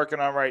 What are you working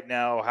on right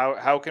now?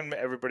 How can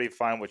everybody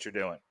find what you're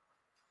doing?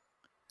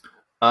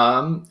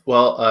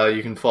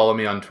 You can follow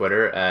me on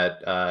Twitter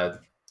at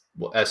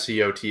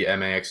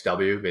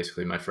SCOTMAXW,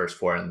 basically my first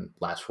four and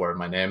last four of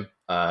my name.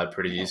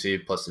 Pretty easy.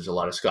 Plus, there's a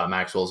lot of Scott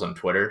Maxwells on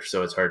Twitter,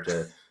 so it's hard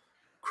to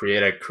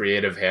create a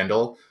creative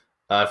handle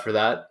for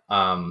that.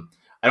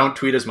 I don't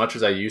tweet as much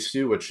as I used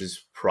to, which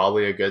is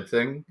probably a good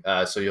thing.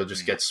 So you'll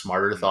just get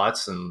smarter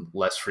thoughts and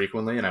less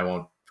frequently, and I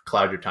won't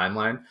cloud your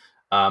timeline.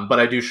 But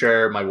I do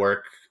share my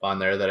work on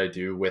there that I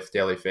do with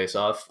Daily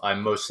Faceoff.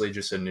 I'm mostly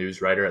just a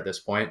news writer at this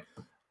point.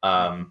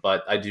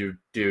 But I do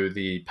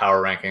the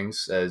power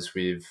rankings as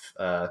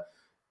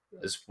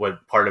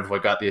part of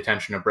what got the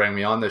attention to bring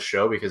me on this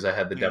show, because I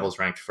had the Devils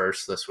ranked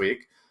first this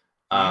week.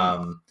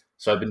 So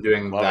I've been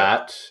doing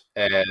that,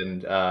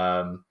 and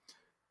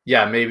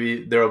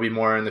maybe there will be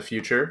more in the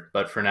future,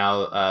 but for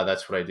now,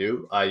 that's what I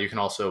do. You can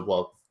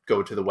also,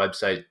 go to the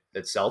website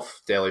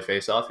itself, Daily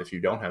Faceoff, if you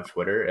don't have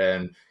Twitter,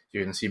 and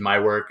you can see my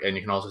work, and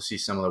you can also see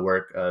some of the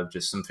work of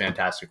just some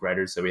fantastic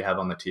writers that we have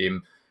on the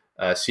team.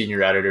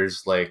 Senior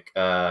editors like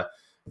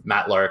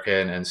Matt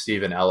Larkin and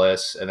Stephen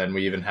Ellis, and then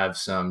we even have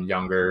some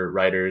younger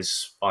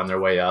writers on their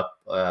way up,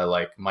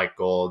 like Mike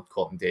Gold,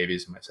 Colton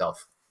Davies, and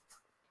myself.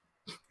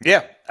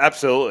 Yeah,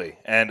 absolutely,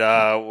 and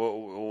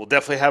we'll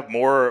definitely have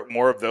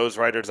more of those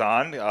writers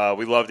on.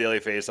 We love Daily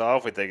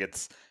Faceoff. We think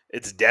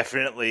it's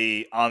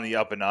definitely on the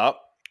up and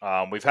up.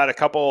 We've had a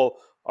couple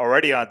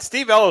already on.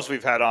 Steve Ellis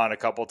we've had on a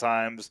couple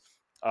times.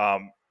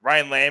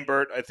 Ryan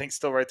Lambert, I think,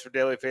 still writes for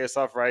Daily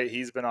Faceoff, right?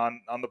 He's been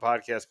on the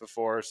podcast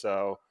before,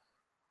 so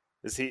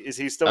is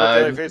he still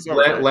with Daily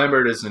Faceoff?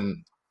 Lambert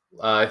isn't.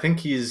 I think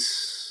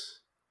he's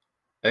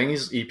EP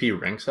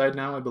Rinkside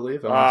now, I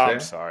believe. I'm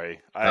sorry.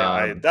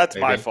 That's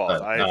maybe, my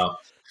fault.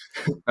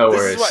 No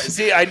worries.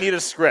 See, I need a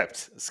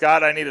script,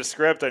 Scott. I need a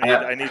script.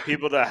 I need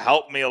people to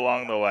help me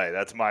along the way.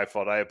 That's my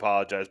fault. I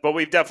apologize. But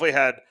we've definitely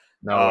had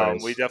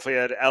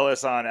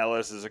Ellis on.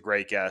 Ellis is a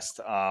great guest.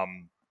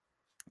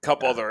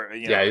 Couple other,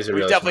 we've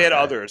definitely had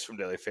others from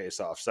Daily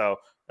Faceoff. So,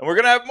 and we're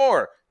going to have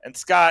more. And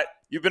Scott,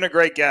 you've been a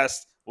great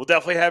guest. We'll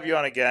definitely have you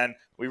on again.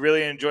 We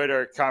really enjoyed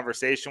our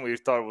conversation. We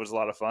thought it was a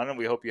lot of fun, and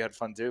we hope you had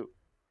fun too.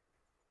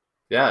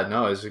 Yeah,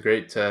 no, it was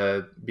great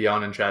to be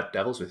on and chat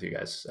Devils with you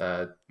guys.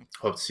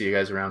 Hope to see you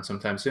guys around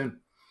sometime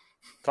soon.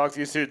 Talk to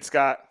you soon,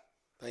 Scott.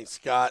 Thanks,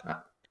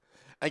 Scott.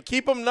 And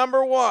keep him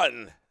number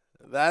one.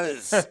 That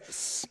is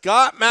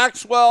Scott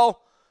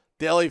Maxwell,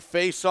 Daily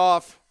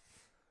Faceoff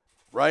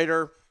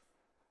writer.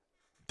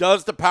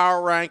 Does the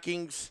power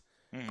rankings.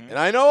 Mm-hmm. And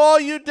I know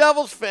all you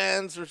Devils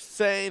fans are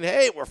saying,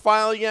 hey, we're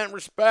finally getting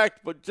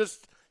respect, but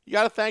just you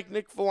got to thank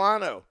Nick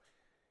Villano.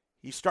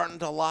 He's starting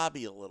to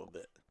lobby a little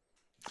bit.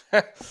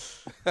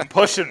 I'm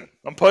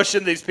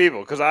pushing these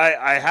people because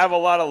I have a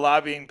lot of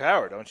lobbying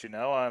power, don't you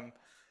know?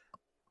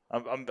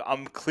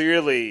 I'm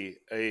clearly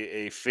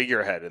a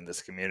figurehead in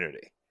this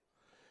community.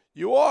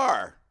 You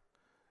are.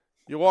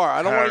 I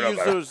don't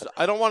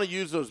want to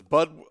use those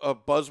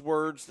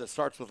buzzwords that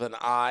starts with an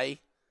I.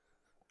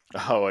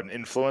 Oh, an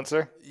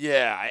influencer?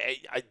 Yeah,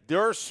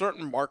 there are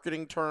certain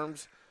marketing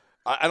terms.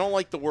 I don't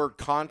like the word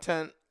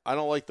content. I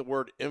don't like the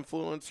word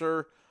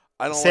influencer.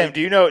 Sam,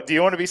 do you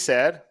want to be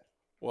sad?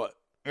 What?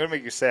 I'm going to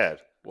make you sad.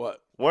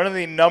 What? One of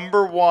the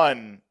number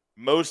one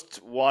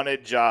most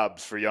wanted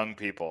jobs for young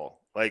people,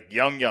 like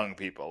young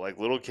people, like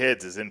little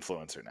kids, is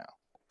influencer now.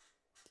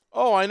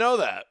 Oh, I know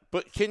that.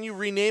 But can you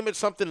rename it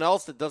something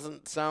else that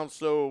doesn't sound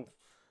so,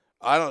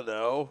 I don't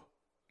know,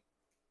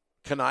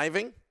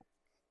 conniving?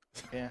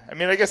 Yeah, I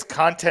mean, I guess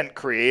content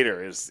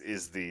creator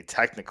is the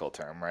technical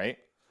term, right?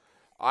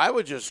 I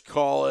would just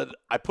call it,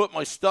 I put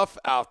my stuff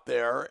out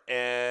there,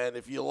 and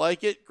if you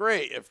like it,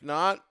 great. If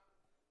not,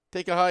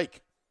 take a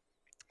hike.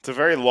 It's a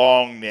very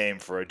long name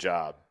for a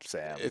job,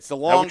 Sam. It's a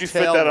long. How would you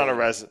fit that on a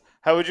resume?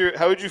 How would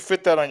you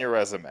fit that on your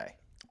resume?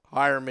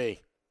 Hire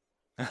me.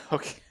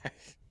 Okay.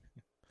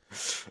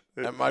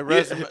 And my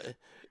resume.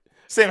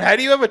 Sam, how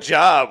do you have a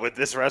job with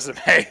this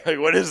resume? Like,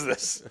 what is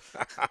this?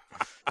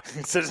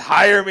 It says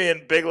hire me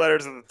in big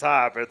letters at the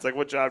top. It's like,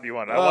 what job do you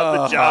want? I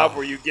want the job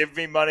where you give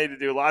me money to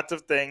do lots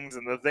of things,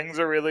 and the things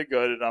are really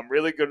good, and I'm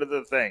really good at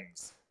the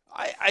things.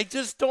 I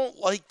just don't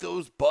like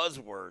those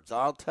buzzwords,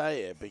 I'll tell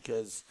you,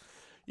 because,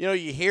 you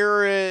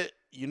hear it,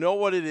 you know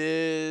what it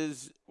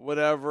is,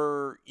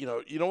 whatever.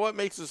 You know what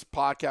makes this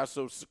podcast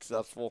so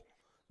successful,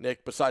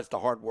 Nick, besides the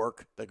hard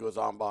work that goes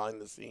on behind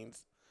the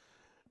scenes?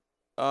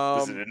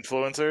 Is it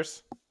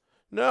influencers?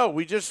 No,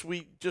 we just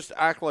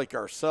act like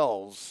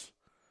ourselves.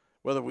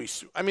 Look,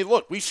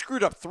 we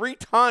screwed up 3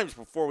 times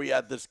before we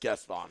had this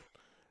guest on.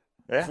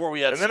 Yeah. Before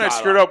we had and then Scott I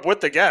screwed on. up with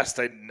the guest.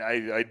 I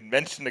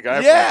mentioned the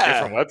guy from a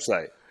different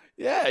website.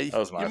 Yeah, that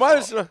was my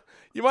fault.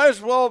 You might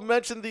as well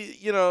mention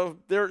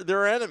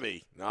their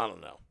enemy. I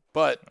don't know,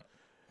 but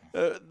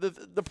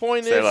the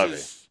point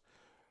is,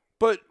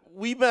 but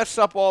we mess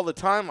up all the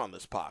time on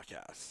this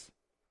podcast,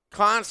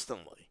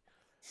 constantly.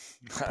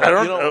 I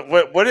don't know.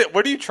 What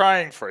are you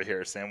trying for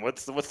here, Sam?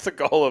 What's the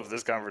goal of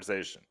this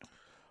conversation?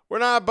 We're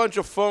not a bunch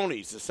of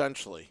phonies,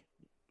 essentially.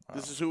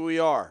 This is who we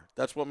are.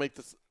 That's what makes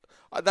this.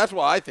 That's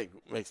what I think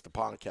makes the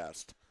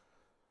podcast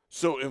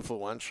so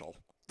influential.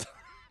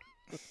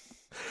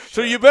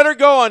 So you better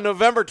go on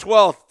November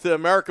 12th to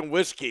American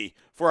Whiskey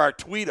for our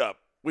tweet up,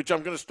 which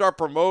I'm going to start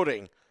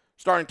promoting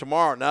starting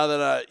tomorrow. Now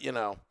that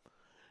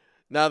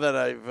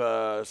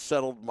I've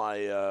settled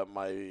my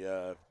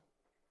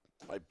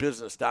my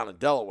business down in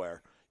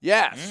Delaware.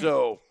 Yeah,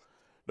 so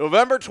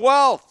November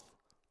 12th,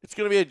 it's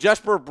going to be a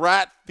Jesper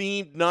Bratt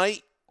themed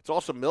night. It's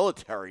also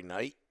military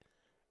night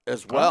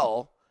as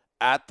well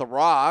at The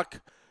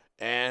Rock.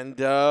 And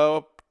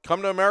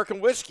come to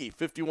American Whiskey,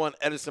 51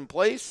 Edison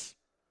Place,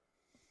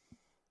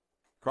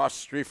 across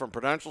the street from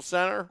Prudential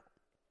Center,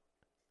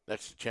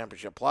 next to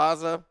Championship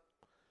Plaza.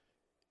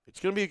 It's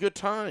going to be a good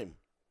time.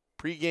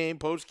 Pre-game,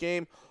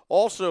 post-game.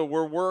 Also,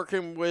 we're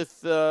working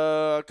with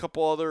a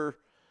couple other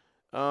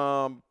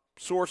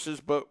sources,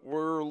 but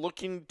we're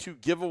looking to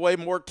give away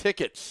more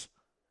tickets.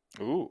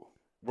 Ooh.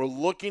 We're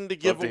looking to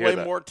give away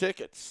more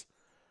tickets.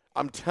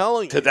 I'm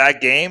telling you. To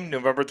that game,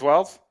 November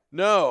 12th?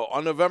 No,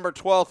 on November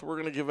 12th, we're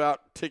going to give out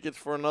tickets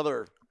for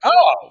another.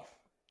 Oh.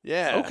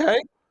 Yeah.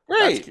 Okay.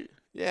 Great.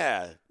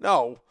 Yeah.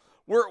 No,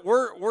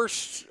 we're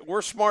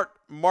smart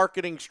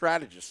marketing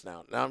strategists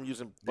now. Now I'm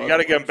using. You got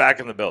to get them back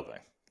in the building.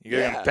 You got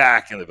to get them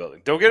back in the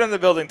building. Don't get them in the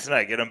building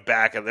tonight. Get them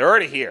back. They're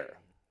already here.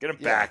 Get them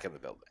back in the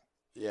building.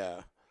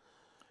 Yeah.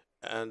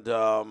 And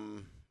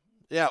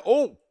yeah.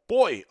 Oh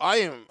boy,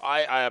 I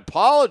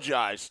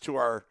apologize to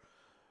our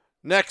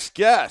next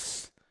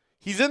guest.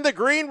 He's in the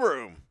green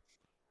room.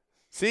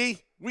 See,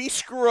 we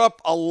screw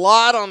up a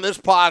lot on this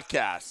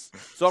podcast,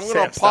 so I'm going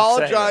to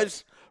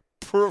apologize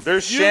profusely.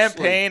 There's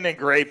champagne and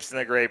grapes in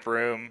the grape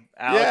room.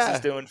 Alex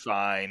is doing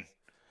fine.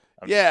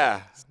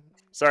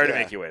 Sorry to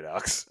make you wait,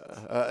 Alex.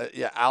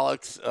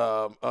 Alex.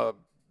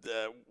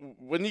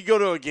 When you go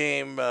to a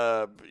game,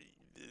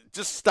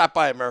 just stop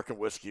by American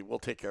Whiskey. We'll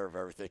take care of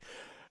everything.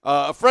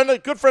 A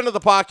good friend of the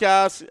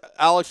podcast,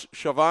 Alex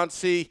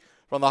Chavancy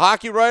from the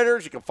Hockey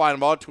Writers. You can find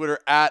him on Twitter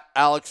at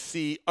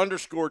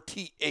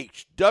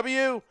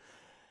AlexC_THW.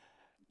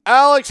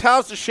 Alex,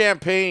 how's the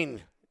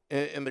champagne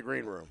in the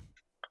green room?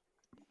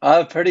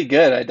 Pretty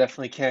good. I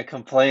definitely can't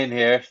complain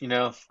here.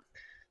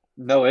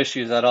 No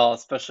issues at all.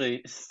 Especially,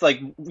 it's like,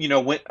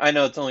 I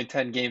know it's only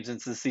 10 games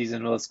into the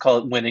season. Let's call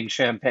it winning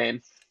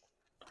champagne.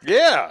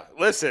 Yeah,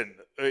 listen,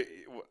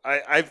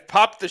 I've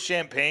popped the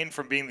champagne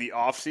from being the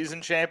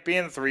off-season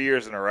champion 3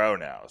 years in a row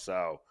now.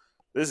 So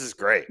this is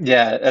great.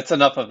 Yeah, that's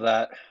enough of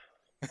that.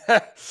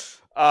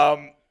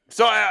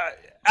 So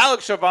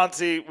Alex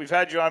Chavancy, we've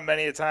had you on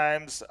many a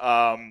times,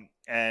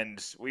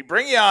 and we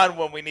bring you on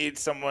when we need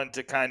someone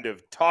to kind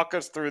of talk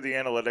us through the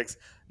analytics,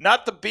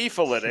 not the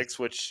beefalytics,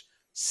 which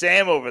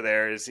Sam over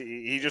there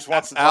he just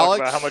wants to talk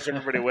about how much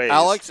everybody weighs.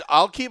 Alex,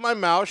 I'll keep my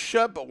mouth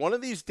shut, but one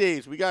of these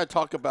days we got to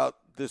talk about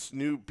this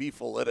new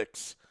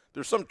beefalytics.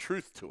 There's some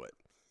truth to it.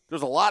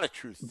 There's a lot of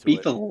truth to it.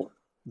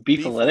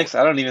 Beefalytics?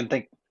 I don't even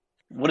think.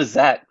 What is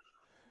that?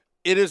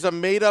 It is a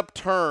made-up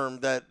term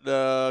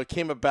that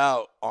came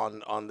about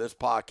on this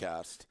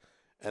podcast,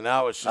 and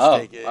now it's just all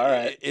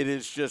right. It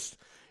is just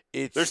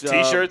there's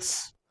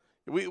T-shirts.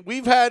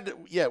 We've had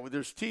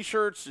there's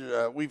T-shirts.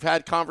 We've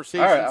had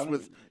conversations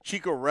with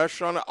Chico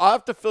Resch on it. I'll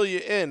have to fill you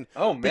in.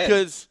 Oh man,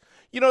 because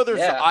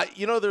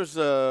there's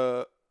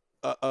a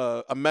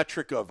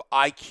metric of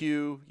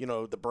IQ.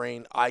 The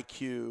brain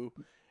IQ.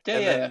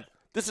 Yeah.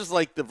 This is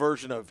like the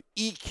version of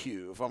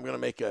EQ. If I'm going to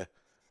make a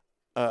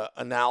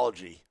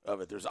analogy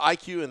of it, there's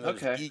IQ and there's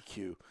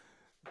EQ.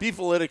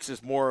 Beefalytics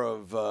is more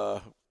of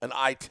an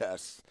eye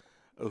test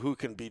of who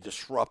can be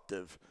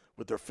disruptive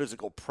with their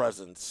physical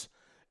presence.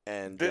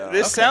 And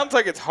this sounds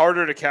like it's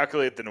harder to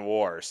calculate than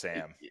WAR,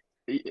 Sam.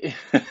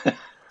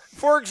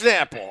 For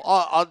example,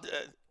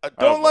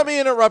 don't let me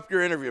interrupt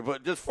your interview,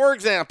 but just for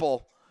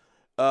example,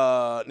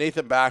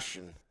 Nathan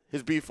Bastian,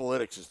 his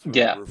beefalytics is through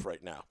the roof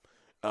right now.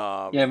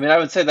 I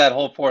would say that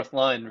whole fourth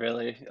line,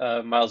 really.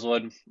 Miles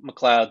Wood,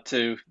 McLeod,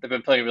 too. They've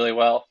been playing really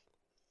well.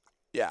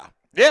 Yeah.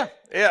 Yeah,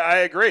 I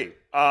agree.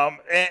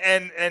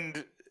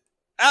 And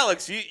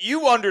Alex,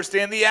 you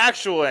understand the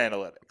actual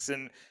analytics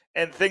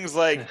and things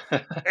like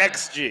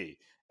XG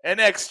and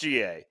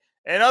XGA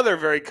and other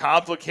very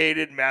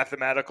complicated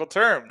mathematical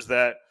terms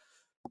that.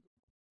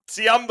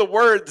 See, I'm the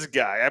words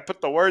guy. I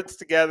put the words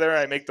together.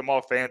 I make them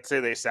all fancy.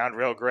 They sound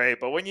real great.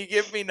 But when you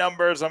give me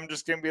numbers, I'm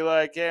just going to be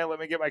like, yeah, let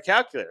me get my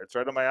calculator. It's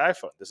right on my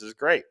iPhone. This is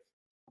great.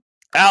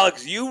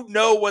 Alex, you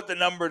know what the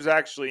numbers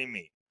actually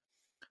mean.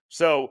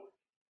 So,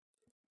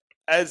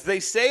 as they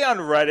say on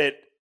Reddit,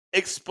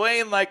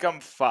 explain like I'm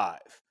 5.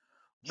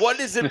 What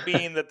does it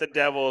mean that the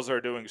Devils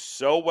are doing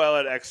so well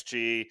at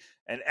XG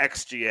and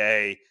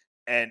XGA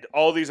and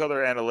all these other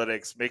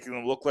analytics, making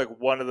them look like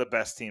one of the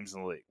best teams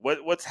in the league?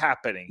 What's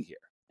happening here?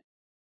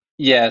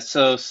 Yeah,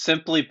 so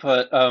simply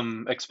put,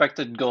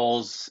 expected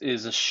goals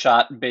is a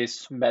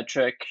shot-based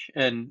metric,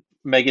 and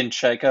Megan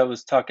Chaika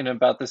was talking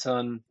about this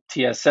on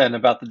TSN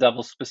about the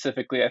Devils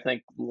specifically, I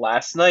think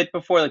last night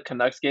before the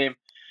Canucks game.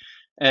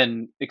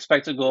 And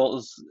expected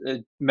goals,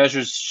 it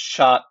measures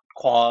shot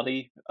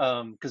quality,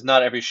 because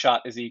not every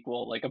shot is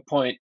equal. Like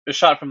a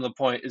shot from the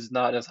point is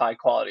not as high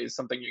quality as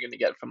something you're going to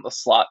get from the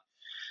slot.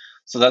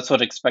 So that's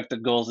what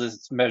expected goals is.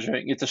 It's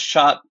measuring. It's a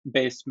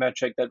shot-based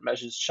metric that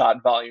measures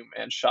shot volume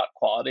and shot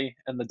quality.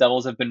 And the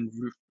Devils have been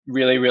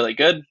really, really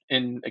good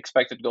in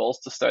expected goals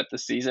to start the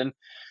season.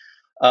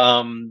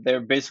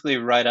 They're basically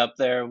right up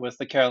there with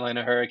the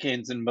Carolina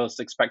Hurricanes in most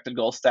expected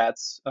goal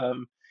stats.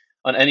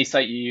 On any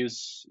site you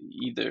use,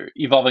 either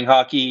Evolving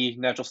Hockey,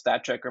 Natural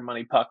Stat Trick, or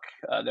Money Puck,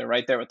 they're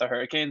right there with the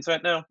Hurricanes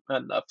right now.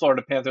 And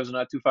Florida Panthers are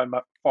not too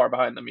far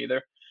behind them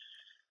either.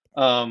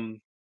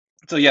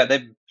 So yeah,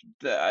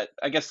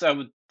 I guess I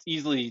would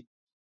easily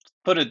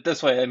put it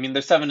this way. I mean,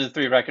 their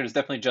 7-3 record is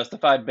definitely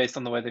justified based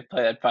on the way they've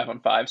played at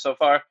 5-on-5 so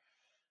far.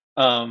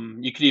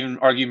 You could even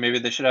argue maybe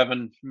they should have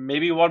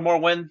maybe one more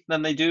win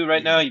than they do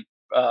right now.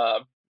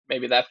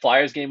 Maybe that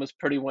Flyers game was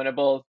pretty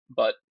winnable,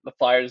 but the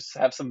Flyers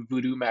have some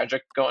voodoo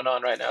magic going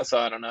on right now, so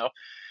I don't know.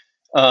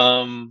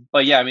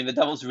 But yeah, I mean, the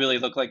Devils really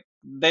look like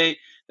they've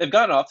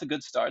gotten off to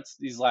good starts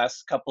these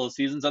last couple of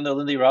seasons under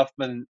Lindy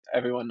Ruffman.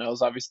 Everyone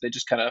knows, obviously, they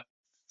just kind of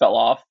fell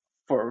off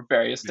for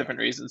various different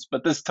reasons.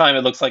 But this time,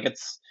 it looks like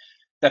it's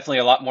definitely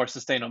a lot more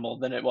sustainable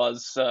than it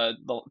was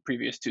the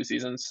previous 2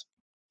 seasons.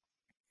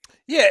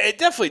 Yeah, it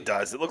definitely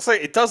does.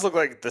 It does look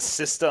like the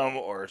system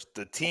or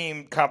the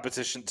team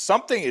competition,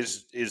 something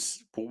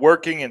is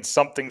working in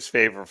something's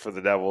favor for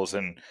the Devils,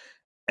 and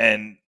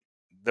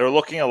they're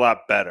looking a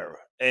lot better.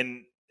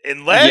 And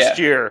last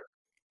year,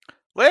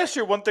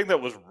 one thing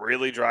that was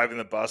really driving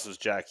the bus was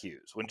Jack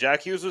Hughes. When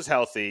Jack Hughes was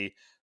healthy,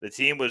 the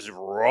team was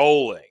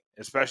rolling,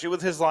 especially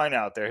with his line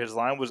out there. His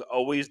line was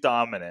always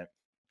dominant.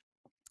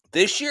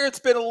 This year, it's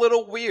been a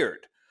little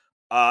weird.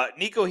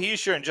 Nico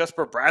Hischier and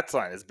Jesper Bratt's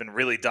line has been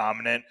really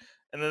dominant,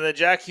 and then the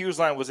Jack Hughes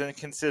line was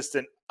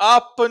inconsistent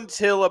up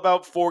until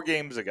about 4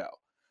 games ago.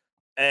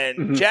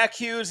 And Jack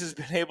Hughes has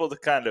been able to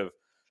kind of,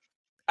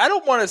 I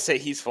don't want to say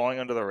he's falling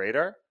under the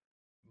radar,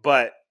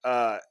 but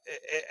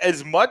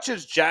as much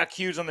as Jack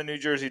Hughes on the New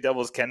Jersey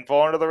Devils can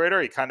fall under the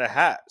radar, he kind of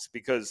has,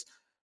 because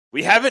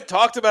we haven't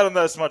talked about him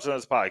as much on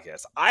this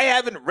podcast. I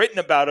haven't written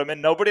about him,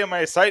 and nobody on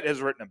my site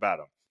has written about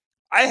him.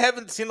 I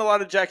haven't seen a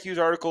lot of Jack Hughes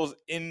articles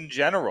in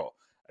general.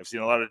 I've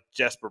seen a lot of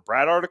Jesper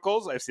Bratt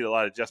articles. I've seen a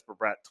lot of Jesper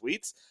Bratt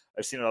tweets.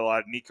 I've seen a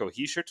lot of Nico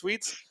Hischier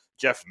tweets.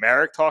 Jeff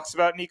Marek talks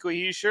about Nico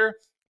Hischier.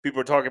 People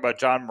are talking about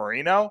John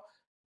Marino.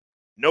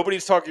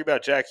 Nobody's talking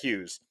about Jack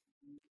Hughes.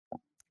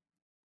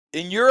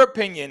 In your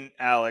opinion,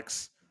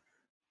 Alex,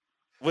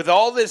 with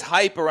all this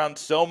hype around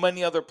so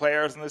many other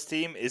players on this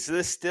team, is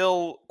this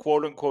still,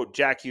 quote-unquote,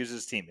 Jack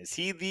Hughes' team? Is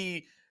he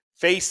the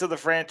face of the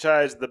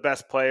franchise, the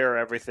best player,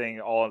 everything,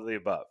 all of the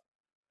above?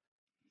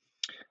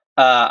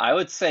 I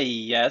would say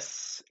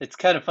yes. It's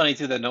kind of funny,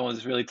 too, that no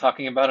one's really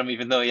talking about him,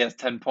 even though he has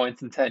 10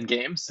 points in 10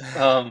 games.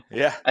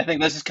 Yeah. I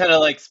think that just kind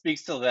of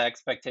speaks to the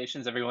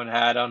expectations everyone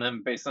had on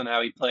him based on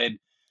how he played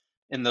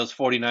in those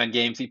 49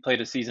 games he played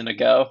a season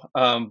ago.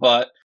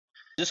 But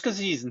just because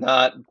he's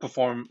not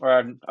performing, or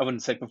I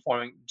wouldn't say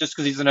performing, just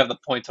because he doesn't have the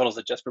point totals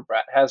that Jesper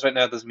Bratt has right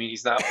now doesn't mean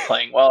he's not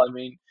playing well. I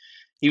mean,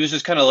 he was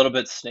just kind of a little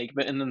bit snake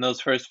bitten in those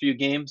first few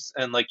games.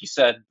 And like you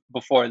said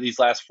before, these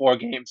last 4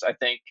 games, I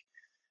think,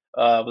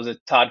 was it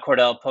Todd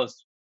Cordell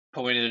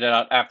pointed it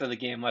out after the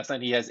game last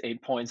night? He has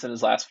 8 points in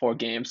his last 4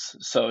 games,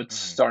 so it's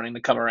starting to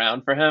come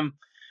around for him.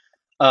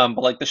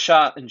 But the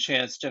shot and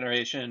chance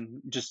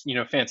generation, just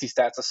fancy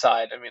stats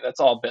aside, I mean, that's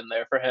all been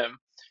there for him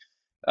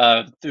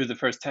through the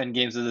first 10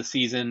 games of the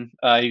season.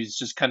 He was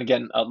just kind of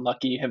getting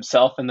unlucky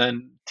himself, and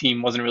then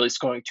team wasn't really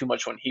scoring too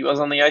much when he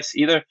was on the ice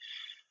either.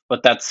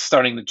 But that's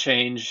starting to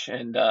change,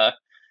 and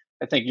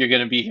I think you're going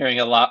to be hearing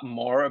a lot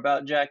more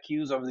about Jack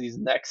Hughes over the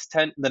next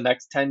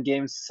 10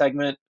 games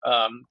segment,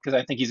 because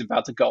I think he's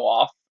about to go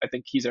off. I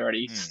think he's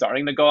already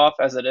starting to go off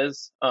as it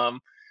is.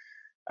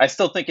 I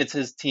still think it's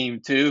his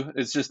team too.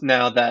 It's just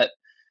now that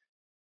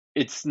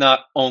it's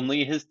not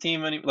only his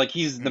team anymore.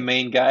 He's the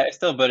main guy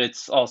still, but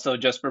it's also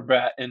Jesper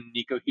Bratt and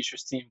Nico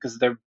Hischier's team, because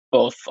they're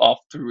both off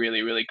to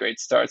really, really great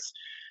starts.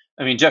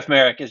 I mean, Jeff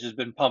Merrick has just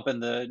been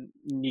pumping the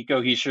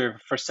Nico Hischier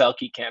for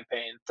Selke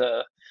campaign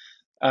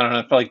I don't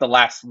know, for like the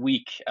last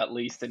week at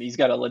least, and he's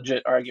got a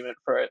legit argument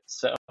for it.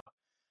 So,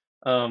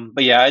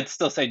 but yeah, I'd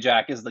still say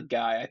Jack is the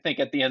guy. I think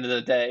at the end of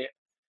the day,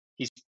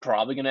 he's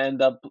probably going to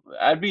end up.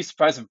 I'd be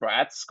surprised if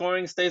Brat's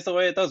scoring stays the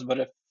way it does, but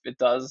if it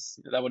does,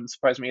 that wouldn't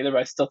surprise me either.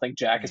 But I still think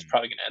Jack is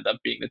probably going to end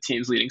up being the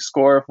team's leading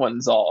scorer when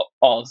it's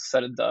all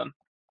said and done.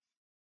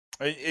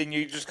 And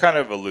you just kind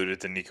of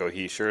alluded to Nico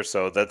Hischier,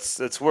 so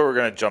that's where we're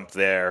going to jump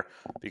there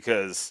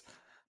because,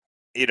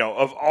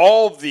 of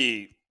all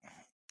the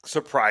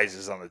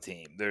surprises on the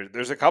team,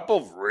 there's a couple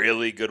of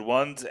really good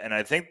ones, and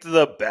I think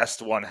the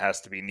best one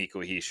has to be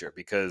Nico Hischier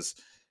because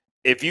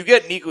if you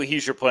get Nico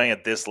Hischier playing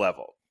at this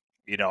level,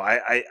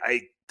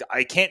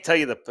 I can't tell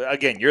you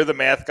again, you're the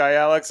math guy,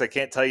 Alex. I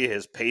can't tell you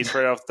his pace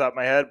right off the top of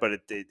my head, but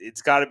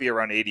it's got to be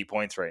around 80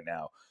 points right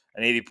now,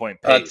 an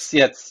 80-point pace.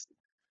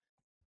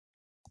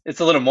 It's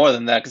a little more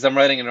than that because I'm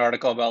writing an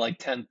article about like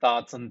 10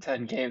 thoughts on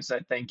 10 games. I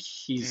think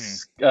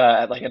he's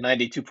at like a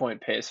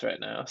 92-point pace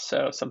right now,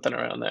 so something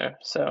around there.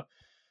 So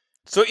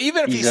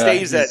even if he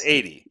stays at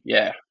 80,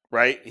 yeah,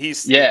 right?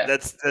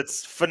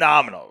 That's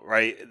phenomenal,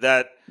 right?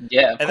 That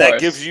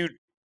gives you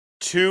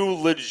two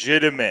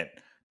legitimate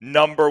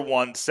number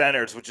one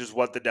centers, which is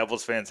what the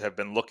Devils fans have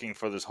been looking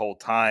for this whole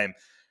time.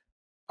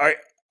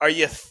 Are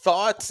your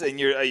thoughts? And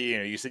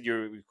you said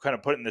you're kind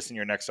of putting this in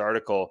your next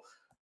article.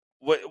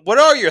 What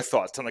are your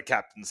thoughts on the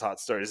captain's hot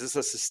start? Is this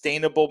a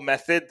sustainable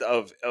method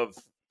of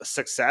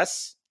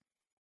success?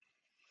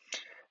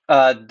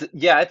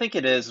 Yeah, I think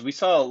it is. We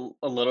saw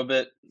a little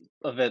bit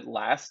of it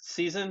last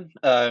season.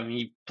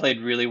 He played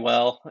really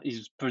well.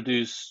 He's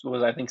produced,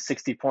 I think,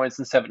 60 points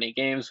in 70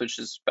 games, which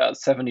is about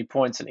 70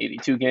 points in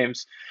 82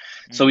 games.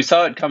 So we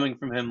saw it coming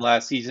from him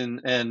last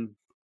season. And,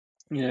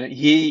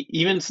 he,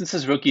 even since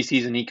his rookie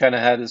season, he kind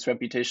of had this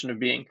reputation of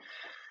being,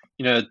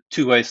 a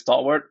two-way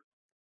stalwart,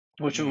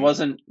 which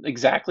wasn't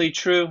exactly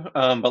true.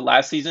 But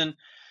last season,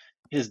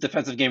 his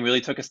defensive game really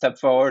took a step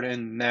forward.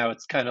 And now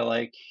it's kind of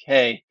like,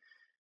 hey,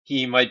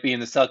 he might be in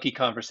the Selke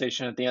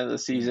conversation at the end of the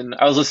season.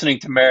 I was listening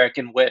to Merrick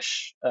and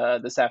Wish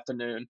this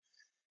afternoon,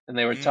 and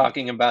they were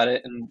talking about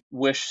it. And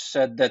Wish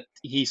said that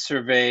he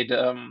surveyed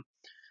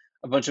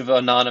a bunch of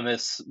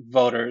anonymous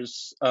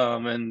voters,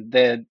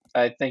 and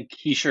I think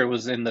Hischier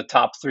was in the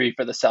top 3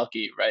 for the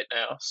Selke right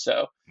now.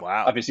 So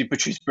obviously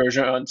Patrice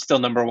Bergeron still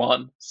number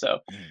 1. So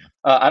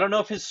I don't know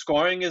if his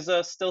scoring is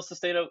still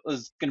sustainable.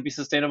 Is going to be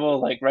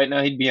sustainable. Like right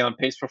now, he'd be on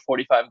pace for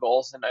 45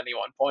 goals and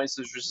 91 points,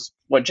 which is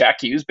what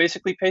Jack Hughes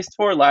basically paced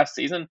for last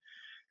season.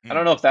 I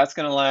don't know if that's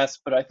going to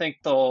last, but I think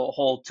the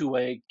whole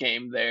two-way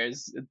game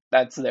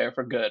that's there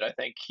for good. I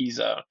think he's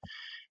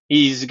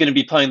going to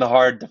be playing the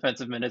hard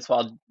defensive minutes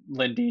while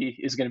Lindy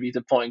is going to be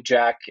deploying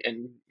Jack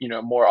and,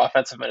 more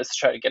offensive minutes to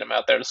try to get him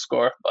out there to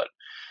score. But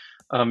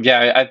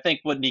I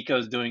think what Nico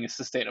is doing is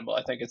sustainable.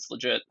 I think it's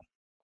legit.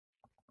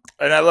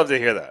 And I love to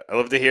hear that. I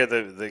love to hear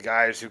the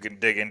guys who can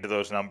dig into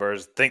those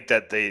numbers, think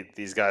that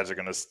these guys are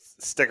going to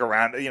stick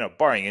around,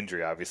 barring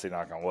injury, obviously,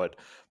 knock on wood.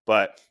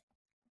 But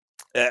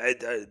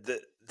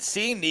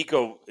seeing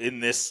Nico in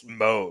this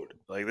mode,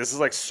 like this is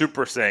like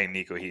Super Saiyan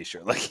Nico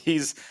Hischier. Like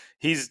he's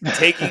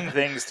taking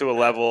things to a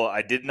level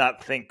I did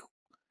not think.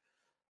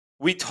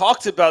 We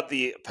talked about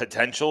the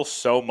potential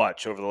so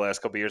much over the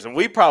last couple of years, and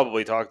we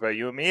probably talked about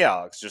you and me,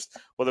 Alex, just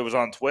whether it was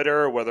on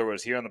Twitter or whether it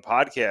was here on the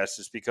podcast,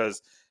 just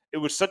because it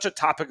was such a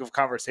topic of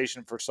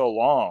conversation for so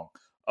long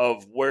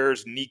of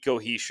where's Nico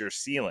Hischier's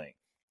ceiling,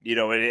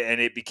 and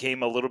it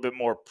became a little bit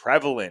more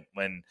prevalent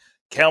when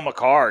Cale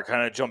Makar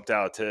kind of jumped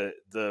out to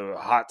the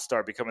hot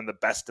start, becoming the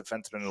best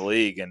defenseman in the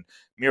league. And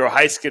Miro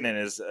Heiskanen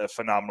is a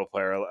phenomenal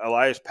player.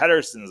 Elias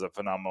Pettersson is a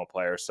phenomenal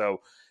player.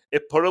 So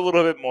it put a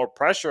little bit more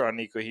pressure on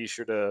Nico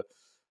Hischier to,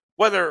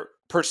 whether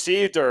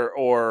perceived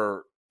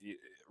or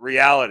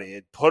reality,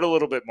 it put a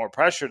little bit more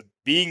pressure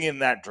being in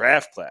that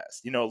draft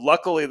class.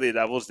 Luckily the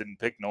Devils didn't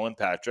pick Nolan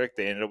Patrick.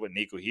 They ended up with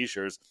Nico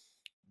Hischier,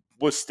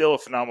 was still a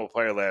phenomenal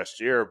player last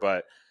year.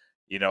 But,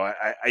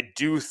 I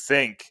do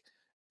think,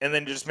 and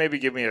then just maybe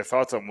give me your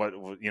thoughts on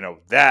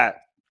that.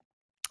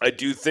 I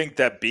do think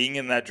that being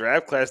in that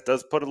draft class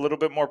does put a little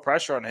bit more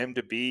pressure on him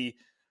to be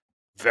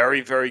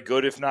very, very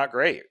good, if not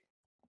great.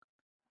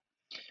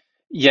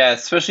 Yeah,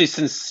 especially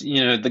since,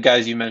 the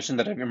guys you mentioned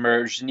that have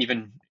emerged, and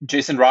even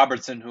Jason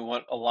Robertson, who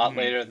went a lot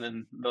later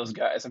than those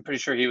guys. I'm pretty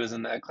sure he was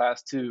in that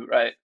class too,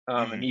 right?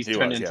 And he's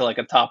turned into like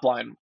a top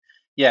line.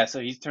 Yeah, so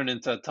he's turned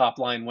into a top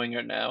line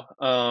winger now.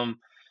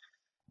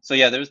 So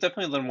yeah, there was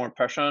definitely a little more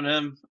pressure on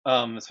him,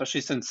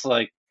 especially since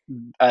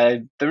there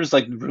was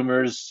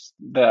rumors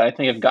that I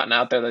think have gotten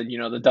out there that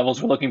the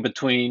Devils were looking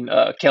between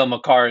Cale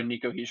Makar and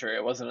Nico Hischier.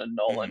 It wasn't a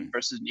Nolan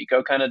versus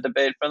Nico kind of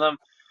debate for them.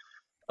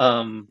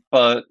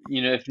 But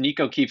if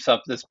Nico keeps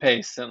up this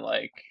pace, then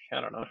I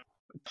don't know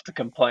to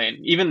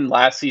complain. Even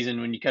last season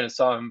when you kind of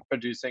saw him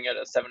producing at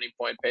a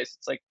 70-point pace,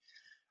 it's like,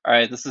 all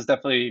right, this is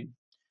definitely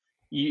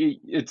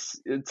it's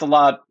a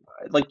lot.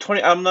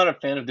 20. I'm not a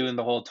fan of doing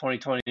the whole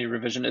 2020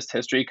 revisionist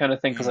history kind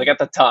of thing because at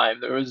the time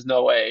there was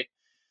no way.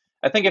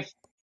 I think if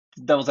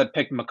the Devils had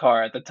picked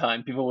Makar at the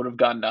time, people would have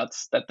gone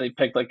nuts that they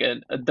picked like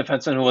a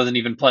defenseman who wasn't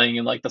even playing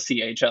in like the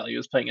CHL. He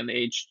was playing in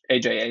the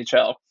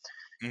AJHL.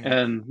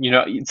 And,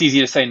 it's easy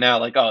to say now,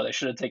 like, oh, they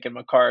should have taken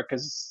Makar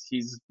because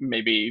he's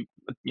maybe,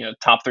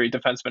 top 3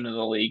 defenseman in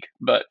the league.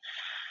 But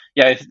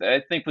yeah,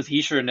 I think with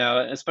Hischier now,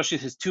 especially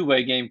his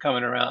two-way game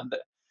coming around,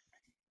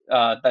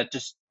 that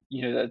just,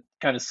 that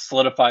kind of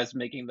solidifies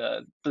making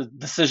the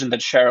decision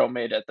that Sherrill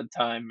made at the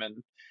time.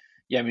 And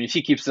yeah, I mean, if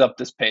he keeps up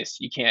this pace,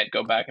 you can't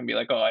go back and be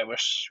like, oh, I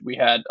wish we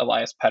had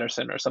Elias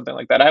Pettersson or something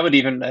like that. I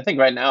think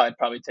right now I'd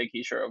probably take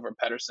Hischier over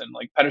Pettersson.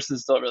 Like,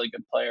 Pettersson's still a really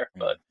good player,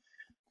 but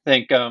I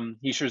think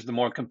Hischier's the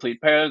more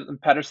complete player than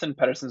Pettersson.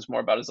 Pettersson's more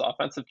about his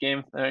offensive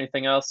game than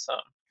anything else.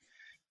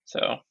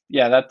 So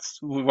yeah, that's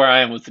where I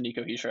am with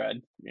Nico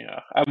Hischier.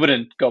 I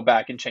wouldn't go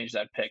back and change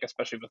that pick,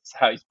 especially with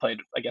how he's played.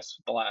 I guess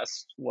the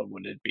last, what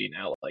would it be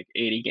now, like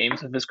 80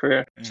 games of his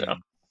career. So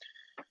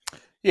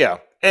yeah,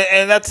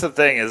 and that's the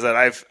thing is that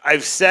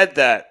I've said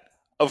that.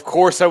 Of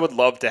course, I would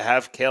love to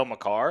have Cale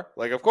Makar.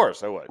 Like, of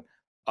course I would.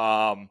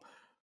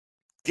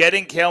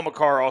 Getting Cale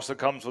Makar also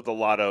comes with a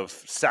lot of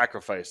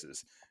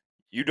sacrifices.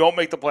 You don't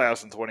make the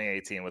playoffs in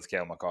 2018 with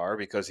Cale Makar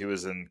because he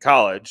was in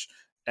college,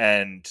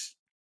 and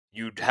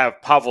you'd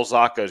have Pavel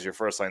Zacha as your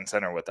first-line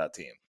center with that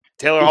team.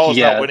 Taylor Hall is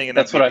not winning an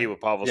MVP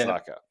with Pavel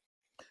Zacha.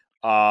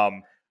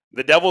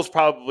 The Devils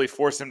probably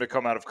forced him to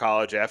come out of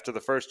college after the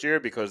first year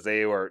because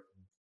they were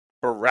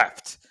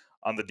bereft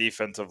on the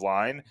defensive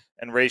line,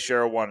 and Ray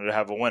Sherrill wanted to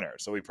have a winner.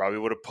 So we probably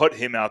would have put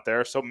him out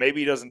there. So maybe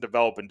he doesn't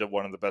develop into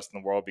one of the best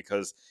in the world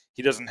because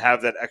he doesn't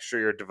have that extra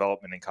year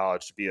development in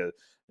college to be a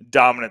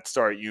dominant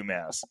star at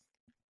UMass.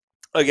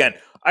 Again,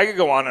 I could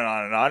go on and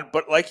on and on,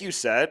 but like you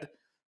said,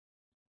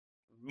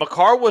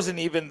 Makar wasn't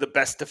even the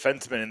best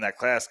defenseman in that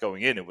class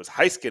going in. It was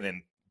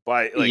Heiskanen.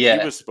 He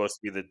was supposed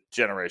to be the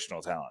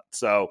generational talent.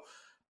 So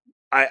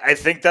I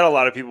think that a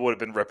lot of people would have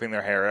been ripping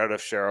their hair out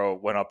if Sherrill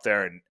went up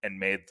there and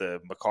made the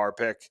Makar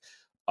pick.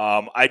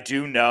 I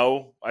do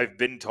know, I've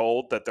been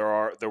told that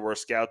there were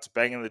scouts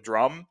banging the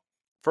drum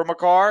for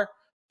Makar,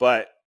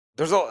 but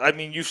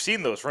you've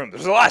seen those rooms.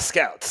 There's a lot of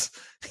scouts,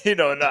 and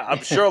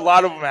I'm sure a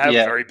lot of them have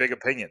very big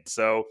opinions.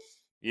 So,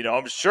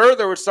 I'm sure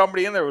there was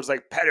somebody in there who was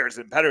like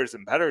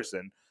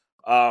Pettersson.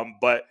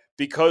 But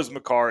because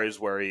Makar is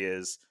where he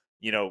is,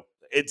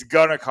 it's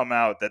going to come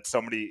out that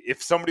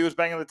if somebody was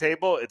banging the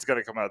table, it's going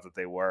to come out that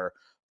they were.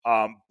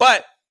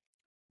 But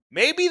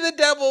maybe the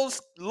Devils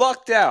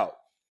lucked out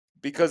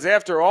because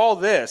after all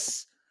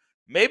this,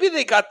 maybe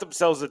they got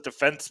themselves a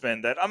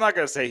defenseman that I'm not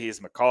going to say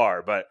he's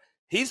Makar, but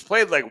he's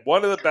played like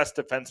one of the best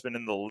defensemen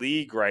in the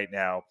league right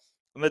now,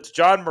 and that's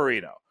John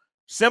Marino.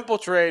 Simple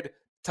trade,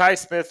 Ty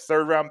Smith,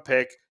 3rd-round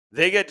pick.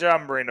 They get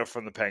John Marino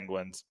from the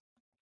Penguins.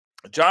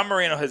 John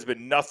Marino has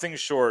been nothing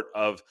short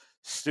of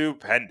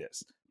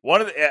stupendous.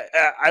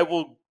 I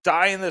will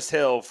die in this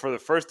hill. For the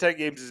first 10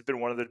 games, he's been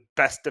one of the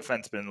best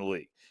defensemen in the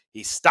league.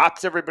 He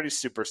stops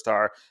everybody's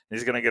superstar, and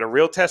he's going to get a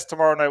real test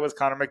tomorrow night with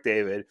Connor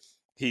McDavid.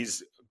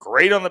 He's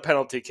great on the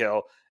penalty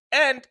kill,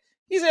 and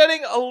he's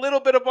adding a little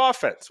bit of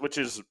offense, which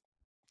is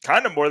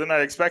kind of more than I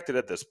expected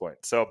at this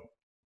point. So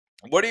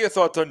what are your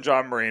thoughts on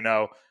John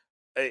Marino?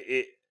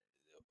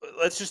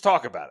 Let's just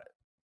talk about it.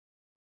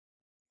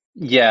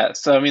 Yeah,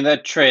 so I mean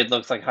that trade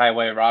looks like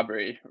highway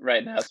robbery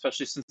right now,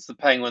 especially since the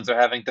Penguins are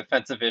having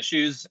defensive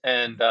issues,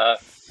 and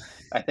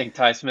I think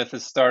Ty Smith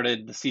has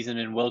started the season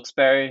in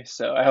Wilkes-Barre,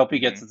 so I hope he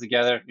gets it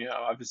together.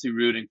 Obviously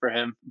rooting for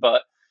him,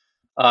 but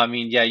I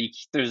mean, yeah,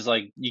 there's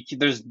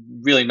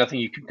really nothing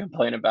you can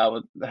complain about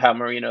with how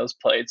Marino's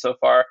played so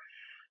far.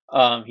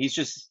 He's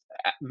just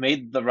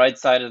made the right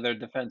side of their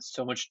defense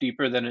so much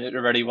deeper than it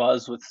already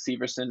was with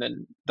Severson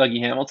and Dougie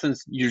Hamilton.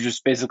 You're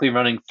just basically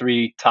running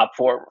 3 top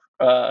 4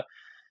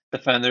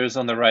 defenders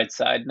on the right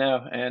side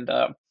now, and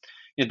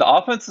the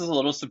offense is a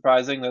little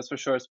surprising, that's for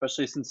sure,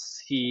 especially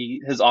since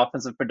his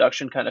offensive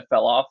production kind of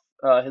fell off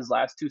his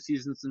last 2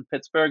 seasons in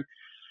Pittsburgh.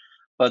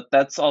 But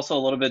that's also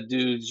a little bit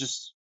due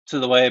just to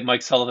the way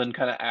Mike Sullivan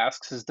kind of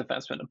asks his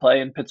defensemen to play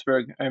in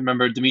Pittsburgh. I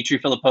remember Dmitry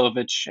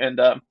Filipovich and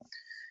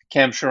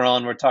Cam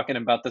Charron were talking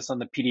about this on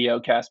the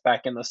PDO cast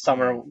back in the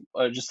summer,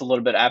 just a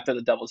little bit after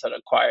the Devils had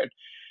acquired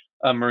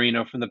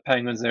Marino from the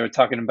Penguins. They were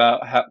talking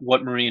about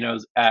what Marino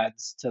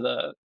adds to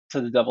the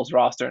Devils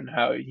roster and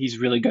how he's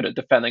really good at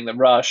defending the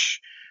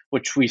rush,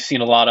 which we've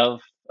seen a lot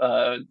of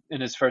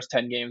in his first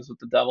 10 games with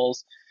the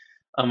Devils.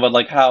 But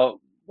like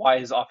why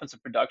his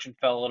offensive production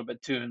fell a little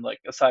bit too. And like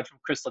aside from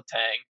Chris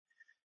Letang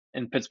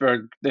in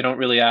Pittsburgh, they don't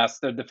really ask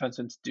their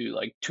defensemen to do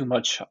like too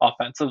much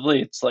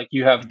offensively. It's like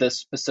you have this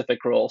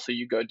specific role, so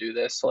you go do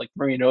this. So like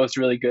Marino is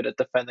really good at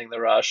defending the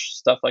rush,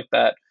 stuff like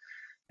that.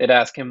 They'd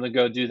ask him to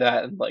go do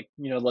that, and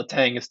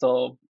Letang is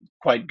still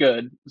quite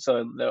good,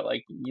 so they're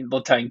like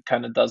Letang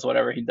kind of does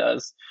whatever he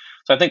does.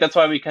 So I think that's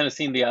why we kind of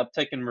seen the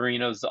uptick in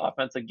Marino's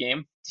offensive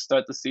game to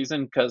start the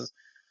season, because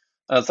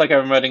it's like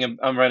I'm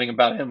writing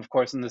about him, of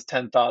course, in this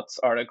 10 Thoughts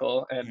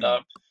article, and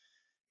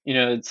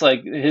It's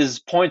like his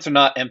points are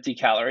not empty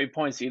calorie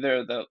points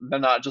either. They're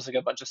not just like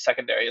a bunch of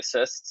secondary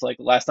assists. Like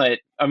last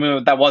night, I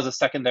mean, that was a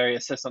secondary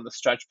assist on the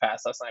stretch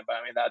pass last night, but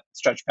I mean, that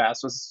stretch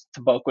pass was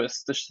to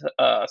Boquist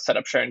to set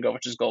up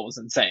Sharangovich's goal was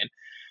insane.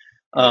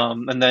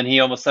 And then he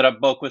almost set up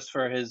Boquist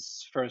for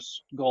his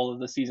first goal of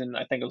the season.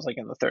 I think it was like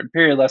in the third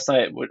period last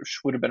night,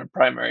 which would have been a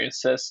primary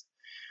assist.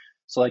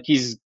 So like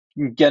he's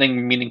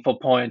getting meaningful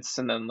points,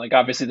 and then like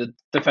obviously the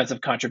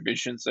defensive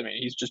contributions. I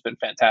mean, he's just been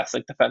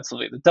fantastic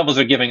defensively. The Devils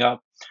are giving up,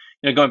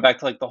 going back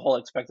to like the whole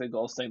expected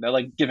goals thing. They're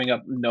like giving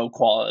up no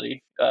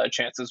quality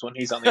chances when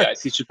he's on the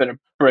ice. He's just been a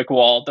brick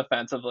wall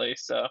defensively.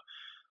 So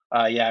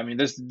yeah, I mean,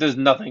 there's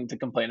nothing to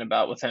complain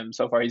about with him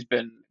so far. He's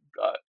been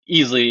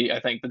easily, I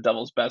think, the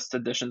Devils' best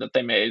addition that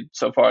they made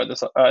so far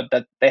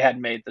that they had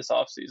made this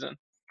offseason.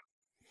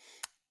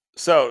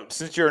 So,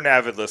 since you're an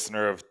avid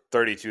listener of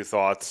 32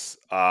 Thoughts,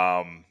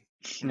 I'll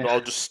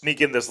just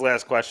sneak in this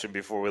last question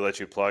before we let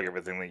you plug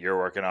everything that you're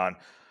working on.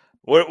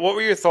 What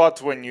were your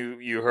thoughts when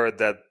you heard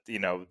that,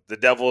 the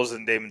Devils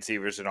and Damon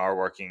Severson are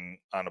working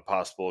on a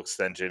possible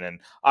extension? And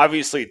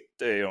obviously,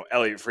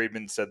 Elliot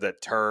Friedman said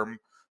that term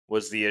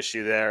was the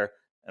issue there,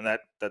 and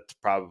that's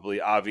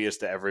probably obvious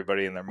to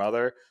everybody and their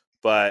mother.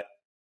 But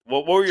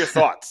what were your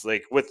thoughts?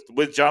 Like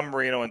with John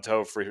Marino in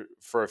tow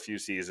for a few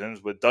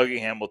seasons, with Dougie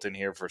Hamilton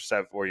here for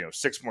 6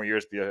 more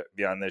years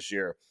beyond this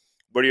year.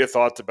 What are your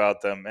thoughts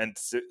about them and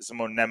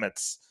Simon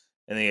Nemec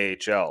in the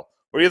AHL?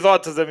 What are your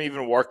thoughts of them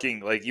even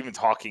working, like even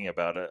talking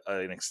about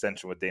an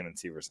extension with Damon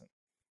Severson?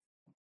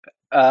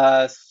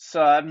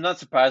 So I'm not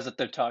surprised that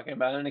they're talking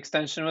about an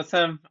extension with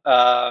him.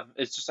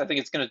 It's just I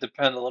think it's going to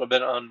depend a little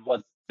bit on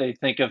what they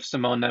think of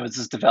Simon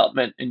Nemec's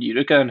development in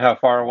Utica and how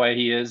far away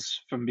he is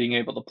from being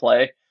able to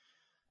play.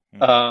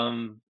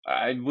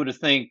 I would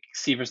think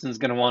Severson's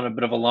going to want a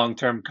bit of a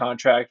long-term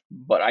contract,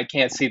 but I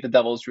can't see the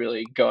Devils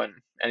really going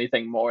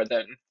anything more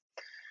than.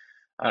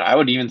 I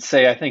would even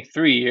say I think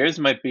 3 years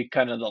might be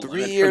kind of the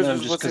limit 3 years for them.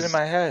 was what's in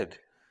my head.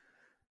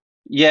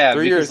 Yeah,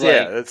 3 years. like,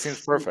 Yeah, that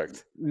seems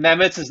perfect.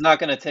 Nemec is not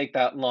going to take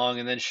that long,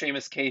 and then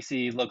Seamus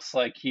Casey looks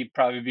like he'd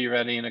probably be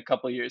ready in a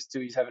couple of years too.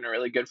 He's having a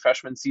really good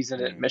freshman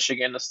season at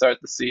Michigan to start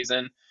the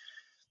season.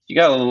 You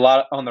got a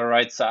lot on the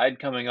right side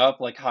coming up,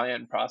 like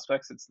high-end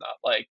prospects. It's not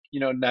like,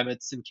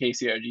 Nemec and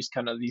Casey are just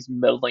kind of these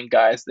middling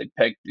guys they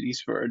picked.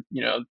 These were,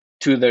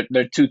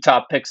 their two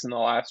top picks in the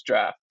last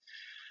draft.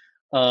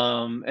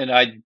 And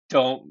I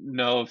don't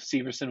know if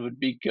Severson would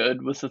be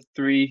good with a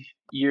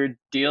 3-year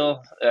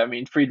deal. I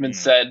mean, Friedman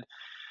said,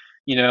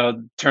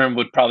 term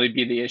would probably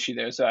be the issue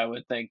there. So I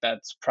would think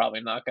that's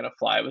probably not going to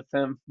fly with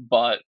him.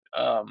 But,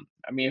 I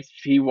mean, if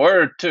he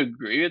were to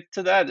agree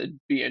to that, it'd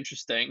be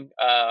interesting.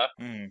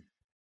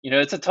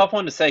 It's a tough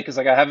one to say because,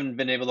 like, I haven't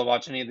been able to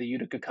watch any of the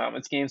Utica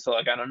Comets games. So,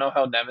 like, I don't know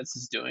how Nemec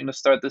is doing to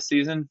start this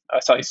season. I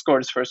saw he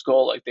scored his first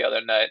goal, like, the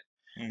other night.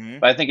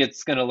 But I think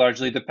it's going to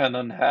largely depend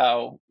on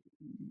how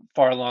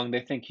far along they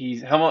think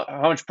how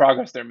much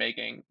progress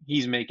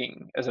he's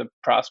making as a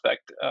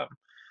prospect,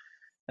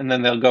 and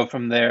then they'll go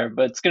from there.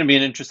 But it's going to be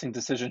an interesting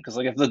decision because,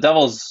 like, if the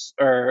Devils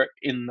are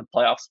in the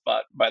playoff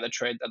spot by the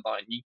trade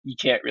deadline, you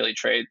can't really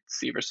trade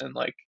Severson.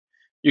 Like,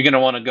 you're going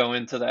to want to go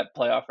into that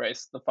playoff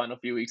race the final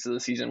few weeks of the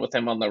season with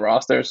him on the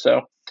roster.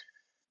 So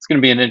it's going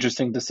to be an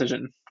interesting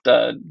decision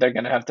that they're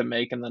going to have to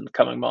make in the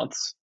coming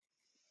months.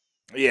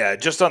 Yeah,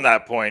 just on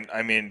that point,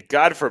 I mean,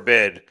 God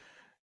forbid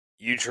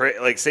you trade,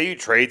 like, say you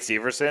trade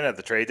Severson at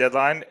the trade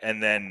deadline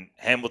and then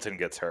Hamilton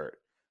gets hurt.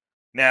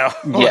 Now,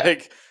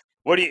 like,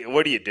 what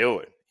are you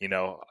doing?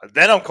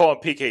 Then I'm calling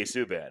PK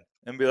Subban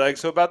and be like,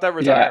 so about that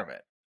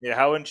retirement,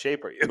 how in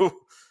shape are you?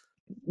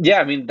 Yeah,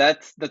 I mean,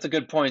 that's a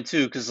good point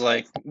too, because,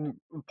 like,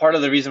 part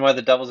of the reason why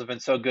the Devils have been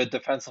so good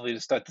defensively to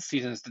start the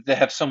season is that they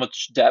have so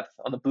much depth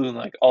on the blue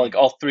line,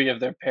 all three of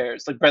their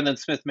pairs. Like, Brendan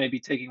Smith may be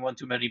taking one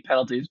too many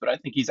penalties, but I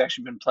think he's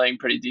actually been playing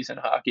pretty decent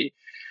hockey.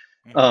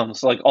 So,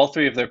 like, all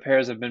three of their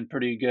pairs have been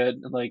pretty good.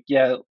 And, like,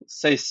 yeah,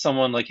 say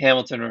someone like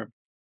Hamilton or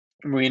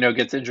Marino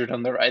gets injured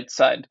on the right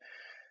side,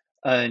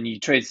 and you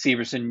trade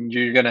Severson,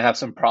 you're going to have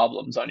some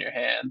problems on your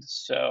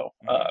hands. So,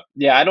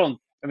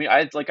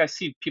 I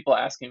see people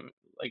asking,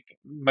 like,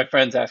 my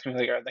friends asking me,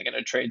 like, are they going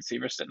to trade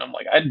Severson? I'm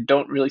like, I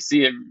don't really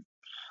see a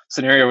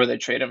scenario where they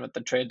trade him at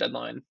the trade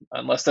deadline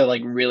unless they're,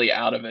 like, really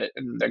out of it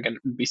and they're going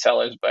to be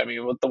sellers. But I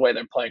mean, with the way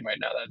they're playing right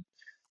now, that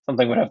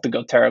something would have to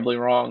go terribly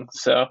wrong.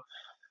 So,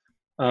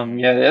 I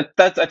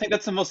think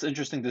that's the most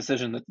interesting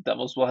decision that the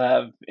Devils will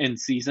have in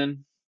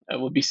season. It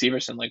would be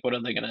Severson. Like, what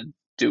are they going to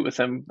do with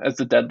him as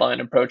the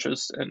deadline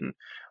approaches and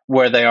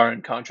where they are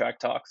in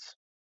contract talks?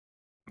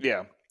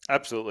 Yeah,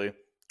 absolutely.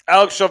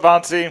 Alex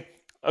Chavancy,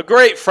 a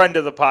great friend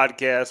of the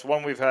podcast,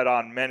 one we've had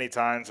on many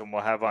times and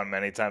we'll have on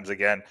many times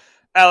again.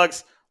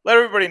 Alex, let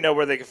everybody know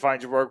where they can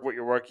find your work, what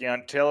you're working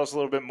on. Tell us a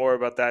little bit more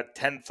about that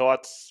 10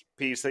 Thoughts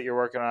piece that you're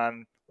working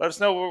on. Let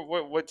us know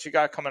what you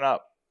got coming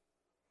up.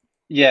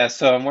 Yeah,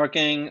 so I'm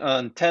working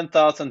on 10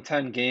 Thoughts on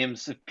 10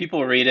 games. If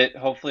people read it,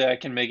 hopefully I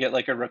can make it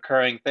like a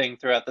recurring thing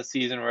throughout the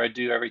season where I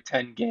do every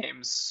 10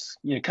 games.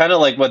 Kind of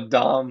like what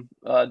Dom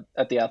I'm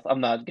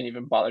not going to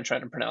even bother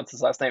trying to pronounce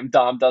his last name.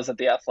 Dom does at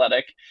The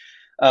Athletic.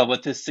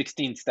 with his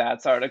 16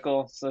 stats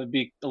article. So it'd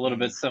be a little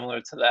bit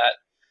similar to that.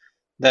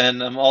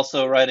 Then I'm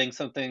also writing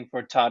something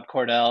for Todd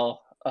Cordell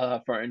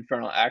for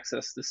Infernal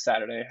Access this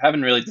Saturday.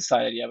 Haven't really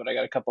decided yet, but I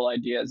got a couple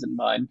ideas in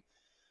mind.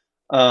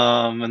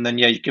 And then,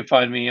 you can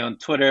find me on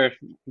Twitter.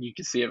 You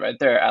can see it right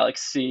there,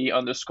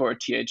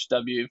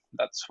 AlexC_THW.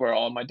 That's where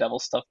all my Devil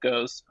stuff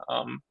goes.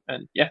 And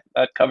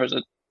that covers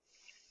it.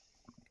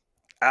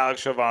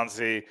 Alex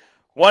Chavancy,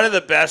 one of the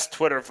best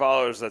Twitter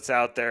followers that's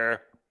out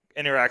there,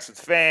 interacts with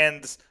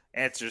fans,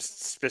 answers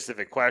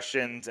specific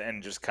questions,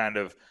 and just kind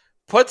of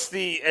puts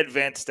the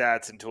advanced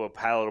stats into a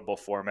palatable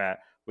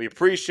format. We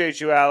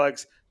appreciate you,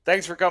 Alex.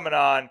 Thanks for coming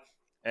on.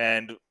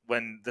 And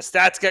when the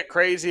stats get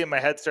crazy and my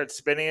head starts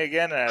spinning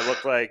again and I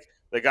look like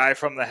the guy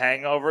from The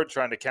Hangover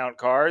trying to count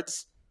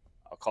cards,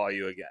 I'll call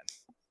you again.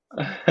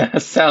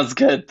 Sounds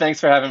good. Thanks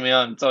for having me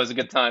on. It's always a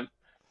good time.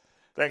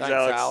 Thanks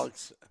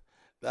Alex.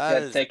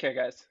 Take care,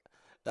 guys.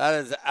 That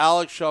is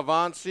Alex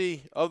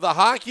Chavancy of the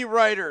Hockey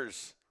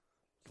Writers.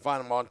 You can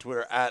find him on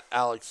Twitter at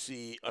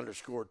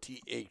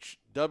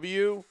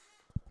AlexC_THW.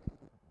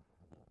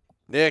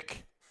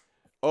 Nick,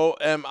 oh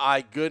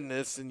my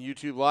goodness, in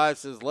YouTube Live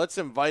says, let's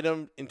invite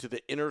him into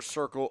the inner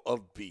circle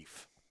of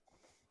beef.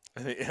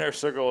 The inner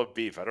circle of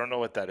beef. I don't know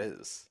what that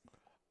is.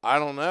 I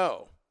don't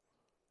know.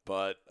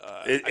 But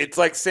it's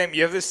like, Sam,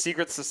 you have this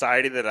secret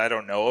society that I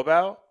don't know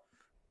about.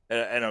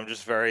 And I'm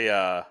just very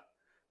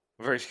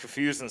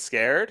confused and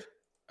scared.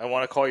 I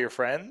want to call your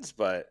friends,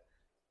 but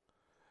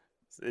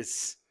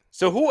it's...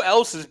 So who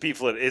else is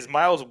Beefalytics? Is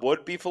Miles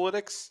Wood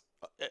Beefalytics?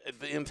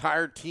 The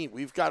entire team.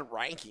 We've got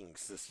ranking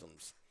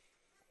systems.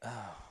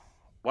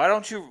 Why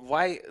don't you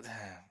write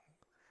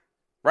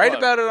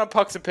about it on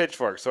Pucks and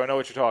Pitchforks so I know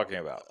what you're talking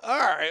about? All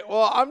right.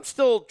 Well, I'm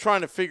still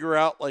trying to figure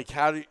out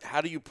how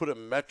do you put a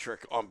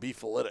metric on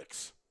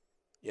Beefalytics?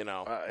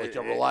 Like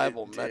a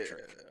reliable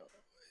metric.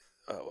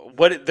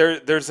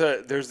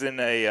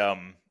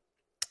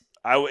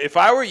 If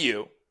I were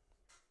you,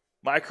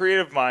 my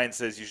creative mind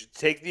says you should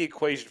take the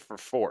equation for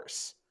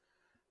force,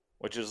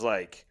 which is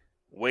like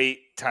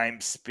weight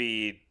times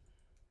speed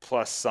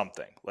plus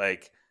something.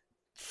 Like,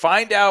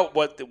 find out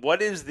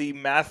what is the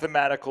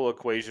mathematical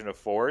equation of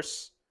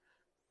force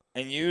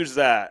and use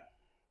that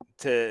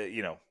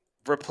to,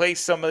 replace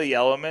some of the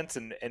elements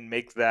and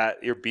make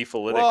that your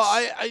Beefalytics. Well,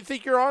 I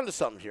think you're onto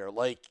something here.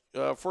 Like,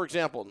 for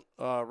example,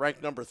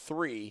 ranked number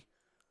 3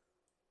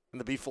 in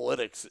the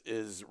Beefalytics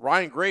is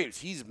Ryan Graves.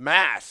 He's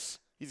mass.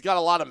 He's got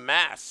a lot of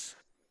mass.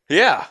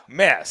 Yeah,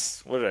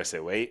 mass. What did I say?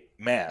 Weight?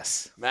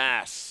 Mass.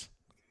 Mass.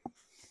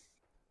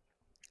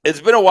 It's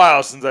been a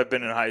while since I've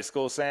been in high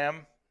school,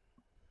 Sam.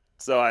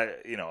 So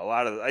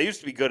I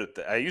used to be good at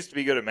I used to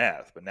be good at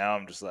math, but now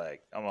I'm just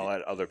like, I'm gonna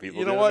let other people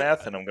do the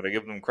math, and I'm gonna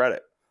give them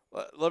credit.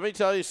 Let me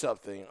tell you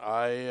something.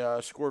 I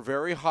scored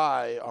very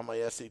high on my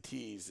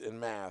SATs in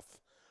math,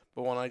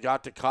 but when I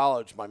got to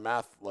college, my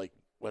math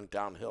went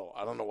downhill.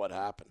 I don't know what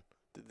happened.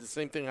 Did the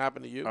same thing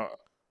happen to you?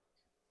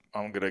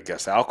 I'm gonna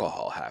guess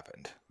alcohol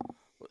happened.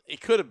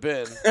 It could have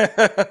been.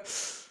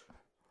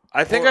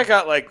 I think I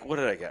got what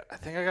did I get? I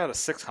think I got a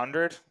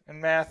 600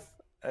 in math,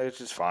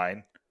 which is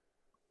fine.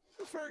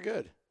 That's very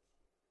good.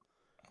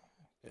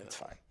 Yeah. It's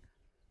fine.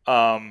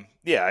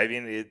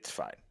 It's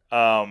fine.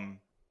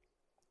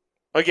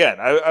 Again,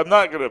 I'm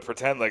not going to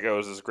pretend like I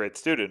was this great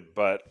student,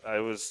 but I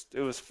was.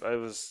 I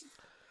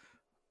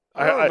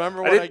don't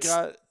remember what I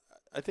got.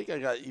 I think I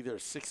got either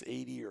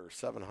 680 or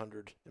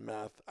 700 in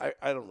math. I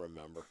don't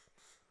remember.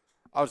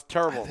 I was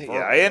terrible.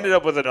 I ended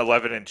up with an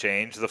 11 and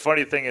change. The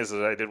funny thing is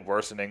that I did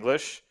worse in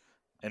English,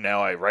 and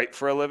now I write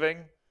for a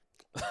living.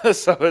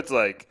 So it's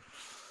like,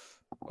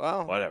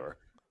 well, whatever.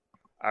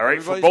 I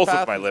write for both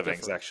of my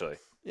livings, actually.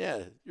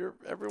 Yeah,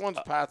 everyone's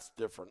path's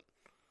different.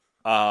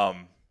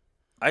 I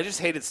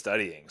just hated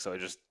studying, so I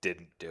just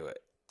didn't do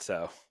it.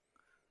 So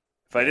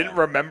if I didn't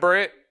remember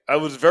it, I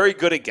was very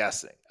good at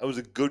guessing. I was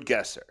a good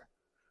guesser.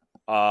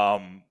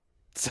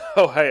 So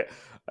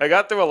I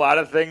got through a lot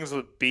of things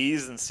with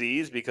B's and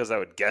C's because I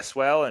would guess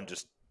well and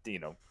just,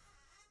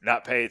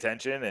 not pay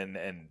attention.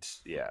 And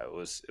it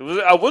was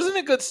I wasn't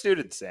a good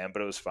student, Sam,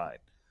 but it was fine.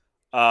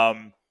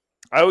 I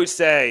always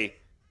say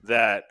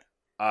that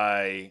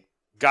I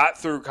got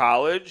through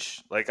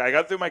college. I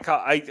got through my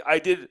I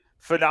did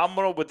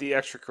phenomenal with the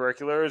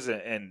extracurriculars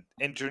and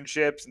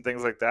internships and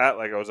things like that.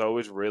 I was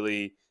always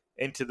really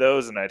into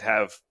those, and I'd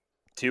have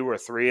 2 or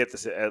 3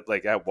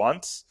 at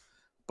once.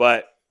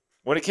 But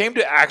when it came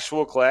to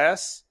actual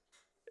class,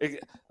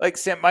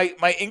 Sam,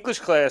 my English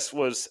class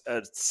was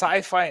a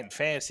sci-fi and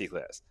fantasy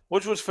class,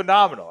 which was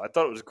phenomenal. I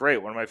thought it was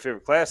great, one of my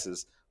favorite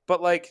classes.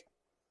 But I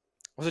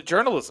was a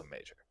journalism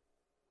major.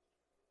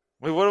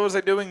 What was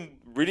I doing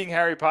reading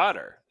Harry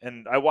Potter?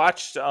 And I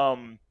watched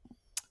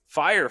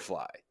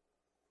Firefly.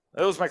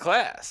 That was my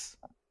class.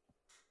 It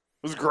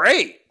was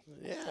great.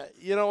 Yeah,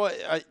 you know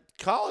what?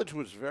 College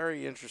was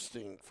very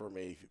interesting for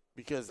me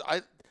because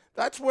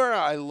that's where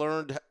I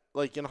learned.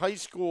 In high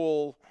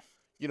school,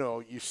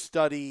 you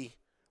study.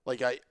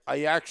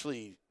 I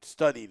actually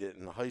studied it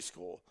in high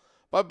school,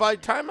 but by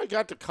the time I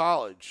got to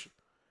college,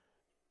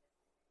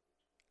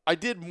 I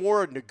did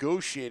more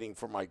negotiating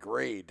for my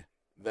grade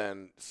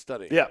than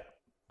studying. Yeah.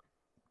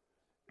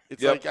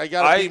 It's Yep. like I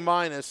got a B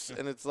minus,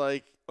 and it's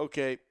like,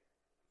 okay,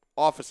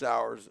 office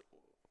hours.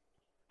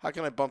 How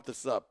can I bump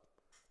this up?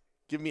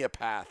 Give me a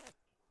path,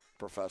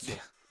 professor.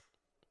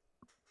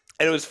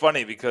 And it was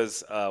funny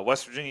because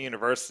West Virginia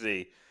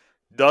University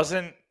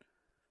doesn't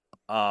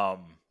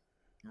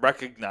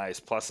recognize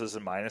pluses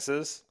and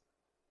minuses.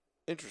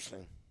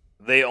 Interesting.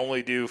 They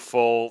only do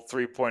full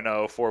 3.0,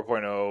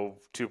 4.0,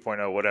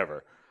 2.0,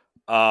 whatever.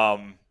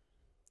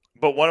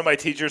 But one of my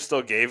teachers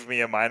still gave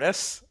me a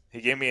minus. He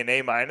gave me an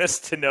A minus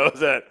to know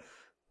that,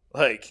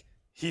 like,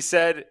 he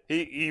said,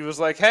 he was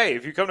like, hey,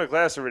 if you come to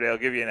class every day, I'll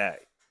give you an A.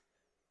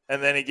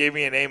 And then he gave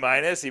me an A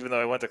minus, even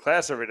though I went to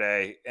class every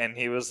day. And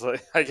he was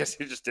like, I guess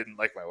he just didn't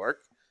like my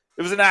work.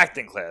 It was an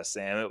acting class,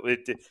 Sam.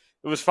 It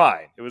was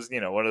fine. It was,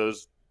 one of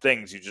those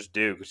things you just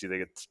do because you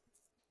think it's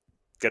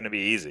going to be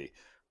easy.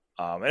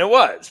 And it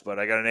was, but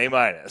I got an A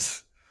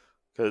minus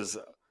because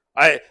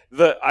I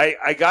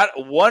got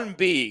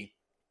 1B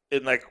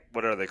in, like,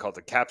 what are they called?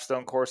 The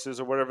capstone courses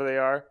or whatever they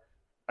are.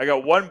 I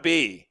got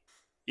 1B,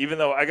 even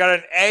though I got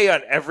an A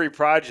on every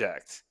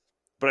project,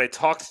 but I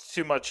talked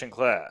too much in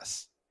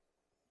class.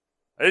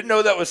 I didn't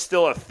know that was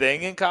still a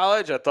thing in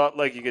college. I thought,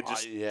 like, you could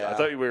just, I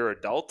thought we were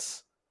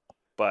adults,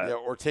 but yeah,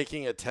 or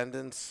taking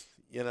attendance,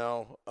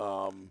 yeah.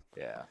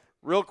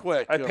 Real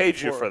quick. I paid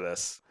you for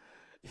this.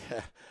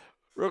 Yeah.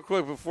 Real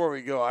quick before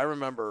we go, I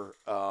remember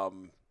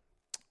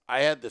I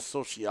had this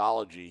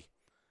sociology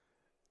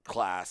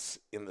class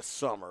in the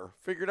summer.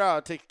 Figured out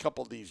I'd take a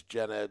couple of these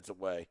gen eds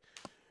away,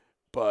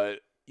 but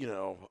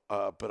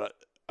I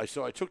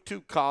took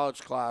 2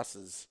 college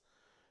classes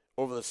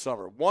over the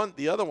summer.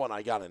 The other one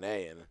I got an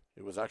A in.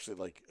 It was actually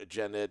like a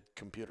gen ed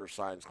computer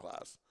science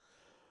class.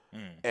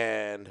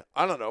 And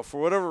I don't know,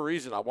 for whatever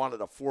reason, I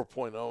wanted a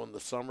 4.0 in the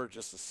summer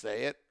just to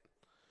say it.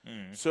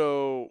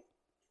 So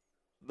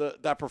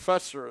that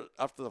professor,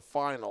 after the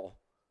final,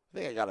 I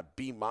think I got a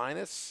B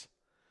minus.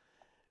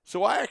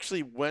 So I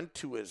actually went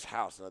to his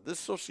house. Now, this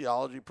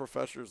sociology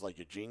professor is like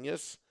a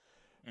genius,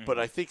 but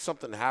I think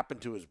something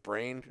happened to his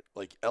brain,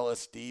 like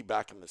LSD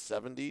back in the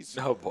 70s.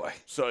 Oh, boy.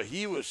 So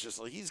he was just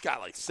like, he's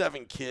got like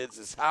 7 kids.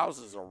 His house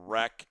is a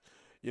wreck,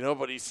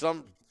 but he's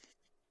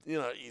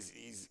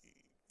he's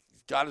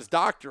got his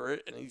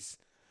doctorate and he's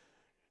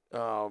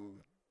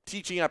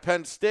teaching at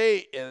Penn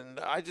State. And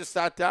I just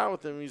sat down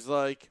with him. He's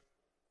like,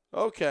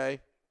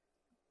 okay,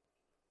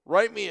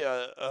 write me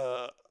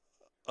a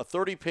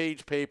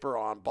 30-page paper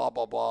on blah,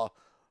 blah, blah,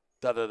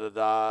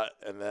 da-da-da-da,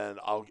 and then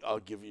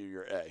I'll give you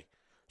your A.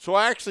 So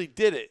I actually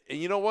did it. And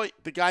you know what?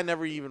 The guy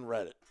never even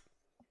read it.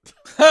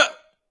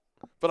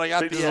 But I got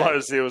so you just wanted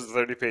to see it was a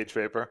 30-page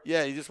paper?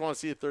 Yeah, you just want to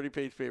see a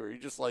 30-page paper. You're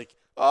just like,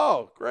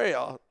 oh, great.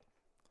 I'll,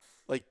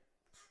 like,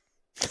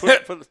 put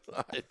it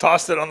aside.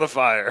 Tossed it on the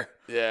fire.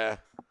 Yeah.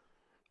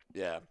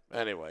 Yeah.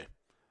 Anyway.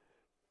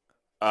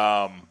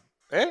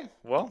 Hey,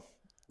 well,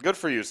 good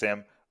for you,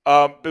 Sam.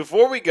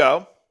 Before we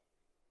go,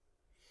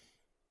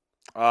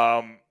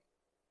 I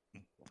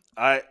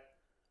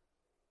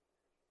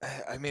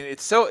mean,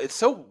 it's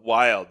so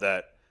wild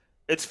that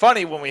it's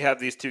funny when we have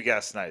these 2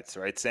 guest nights,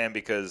 right, Sam?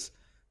 Because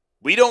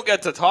we don't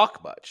get to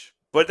talk much,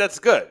 but that's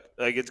good.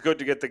 Like, it's good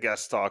to get the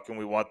guests talk, and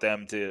we want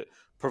them to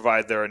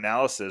provide their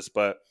analysis.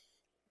 But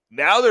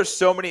now there's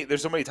so many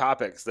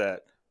topics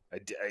that I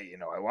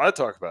want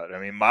to talk about. I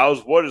mean,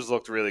 Miles Wood has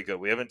looked really good.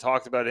 We haven't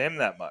talked about him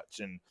that much,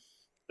 and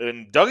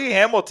Dougie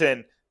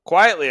Hamilton,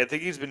 quietly, I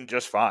think he's been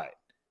just fine.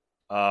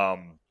 But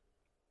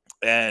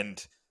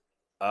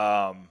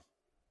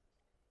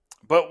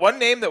one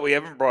name that we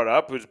haven't brought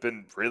up who's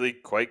been really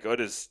quite good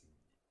is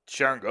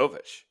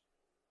Sharangovich.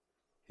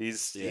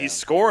 He's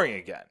scoring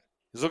again.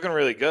 He's looking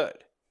really good.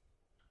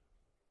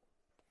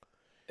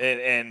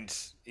 And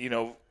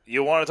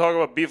you want to talk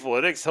about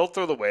Beefalitics, he'll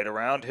throw the weight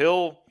around.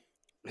 He'll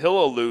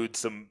elude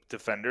some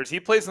defenders. He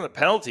plays in the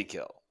penalty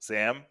kill,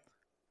 Sam.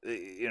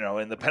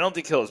 And the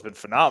penalty kill has been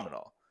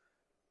phenomenal.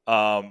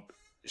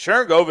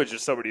 Sharangovich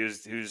is somebody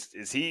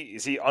is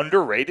he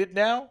underrated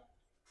now?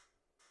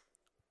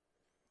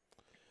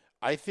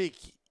 I think,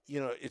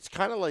 it's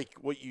kind of like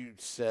what you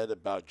said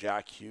about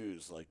Jack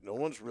Hughes. Like, no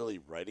one's really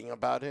writing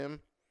about him,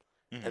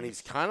 and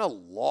he's kind of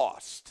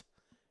lost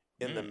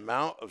in the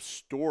amount of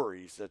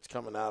stories that's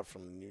coming out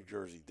from the New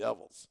Jersey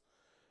Devils.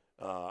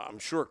 I'm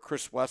sure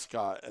Chris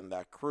Westcott and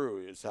that crew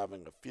is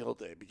having a field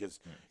day because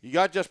you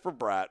got Jesper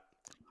Bratt,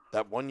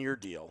 that 1-year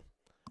deal,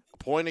 a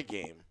point a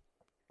game,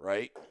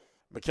 right?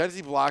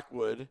 Mackenzie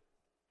Blackwood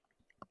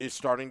is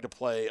starting to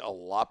play a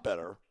lot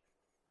better.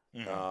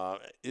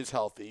 Is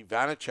healthy.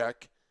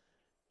 Vanacek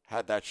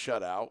had that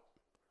shutout.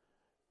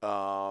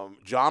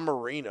 John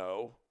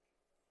Marino,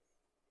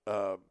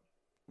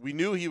 we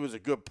knew he was a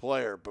good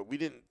player, but we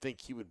didn't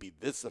think he would be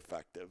this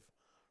effective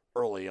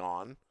early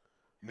on,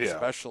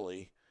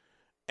 especially.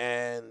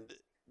 And,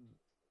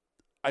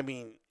 I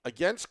mean,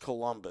 against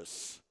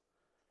Columbus,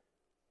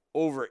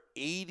 over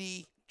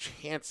 80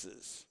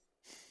 chances.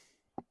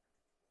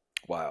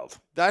 Wild.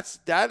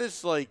 That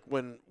is like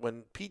when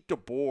Pete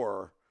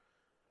DeBoer,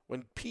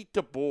 when Pete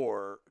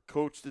DeBoer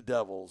coached the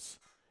Devils,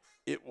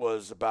 it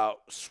was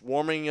about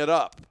swarming it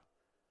up.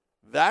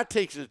 That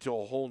takes it to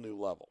a whole new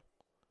level,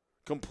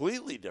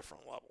 completely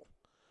different level.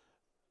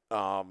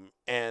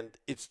 And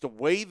it's the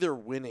way they're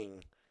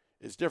winning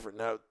is different.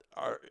 Now,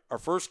 our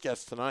first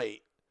guest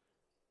tonight,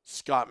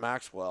 Scott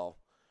Maxwell,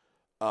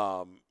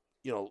 you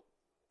know,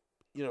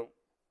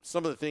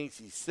 some of the things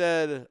he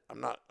said,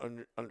 I'm not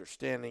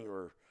understanding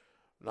or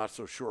not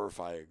so sure if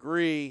I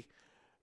agree.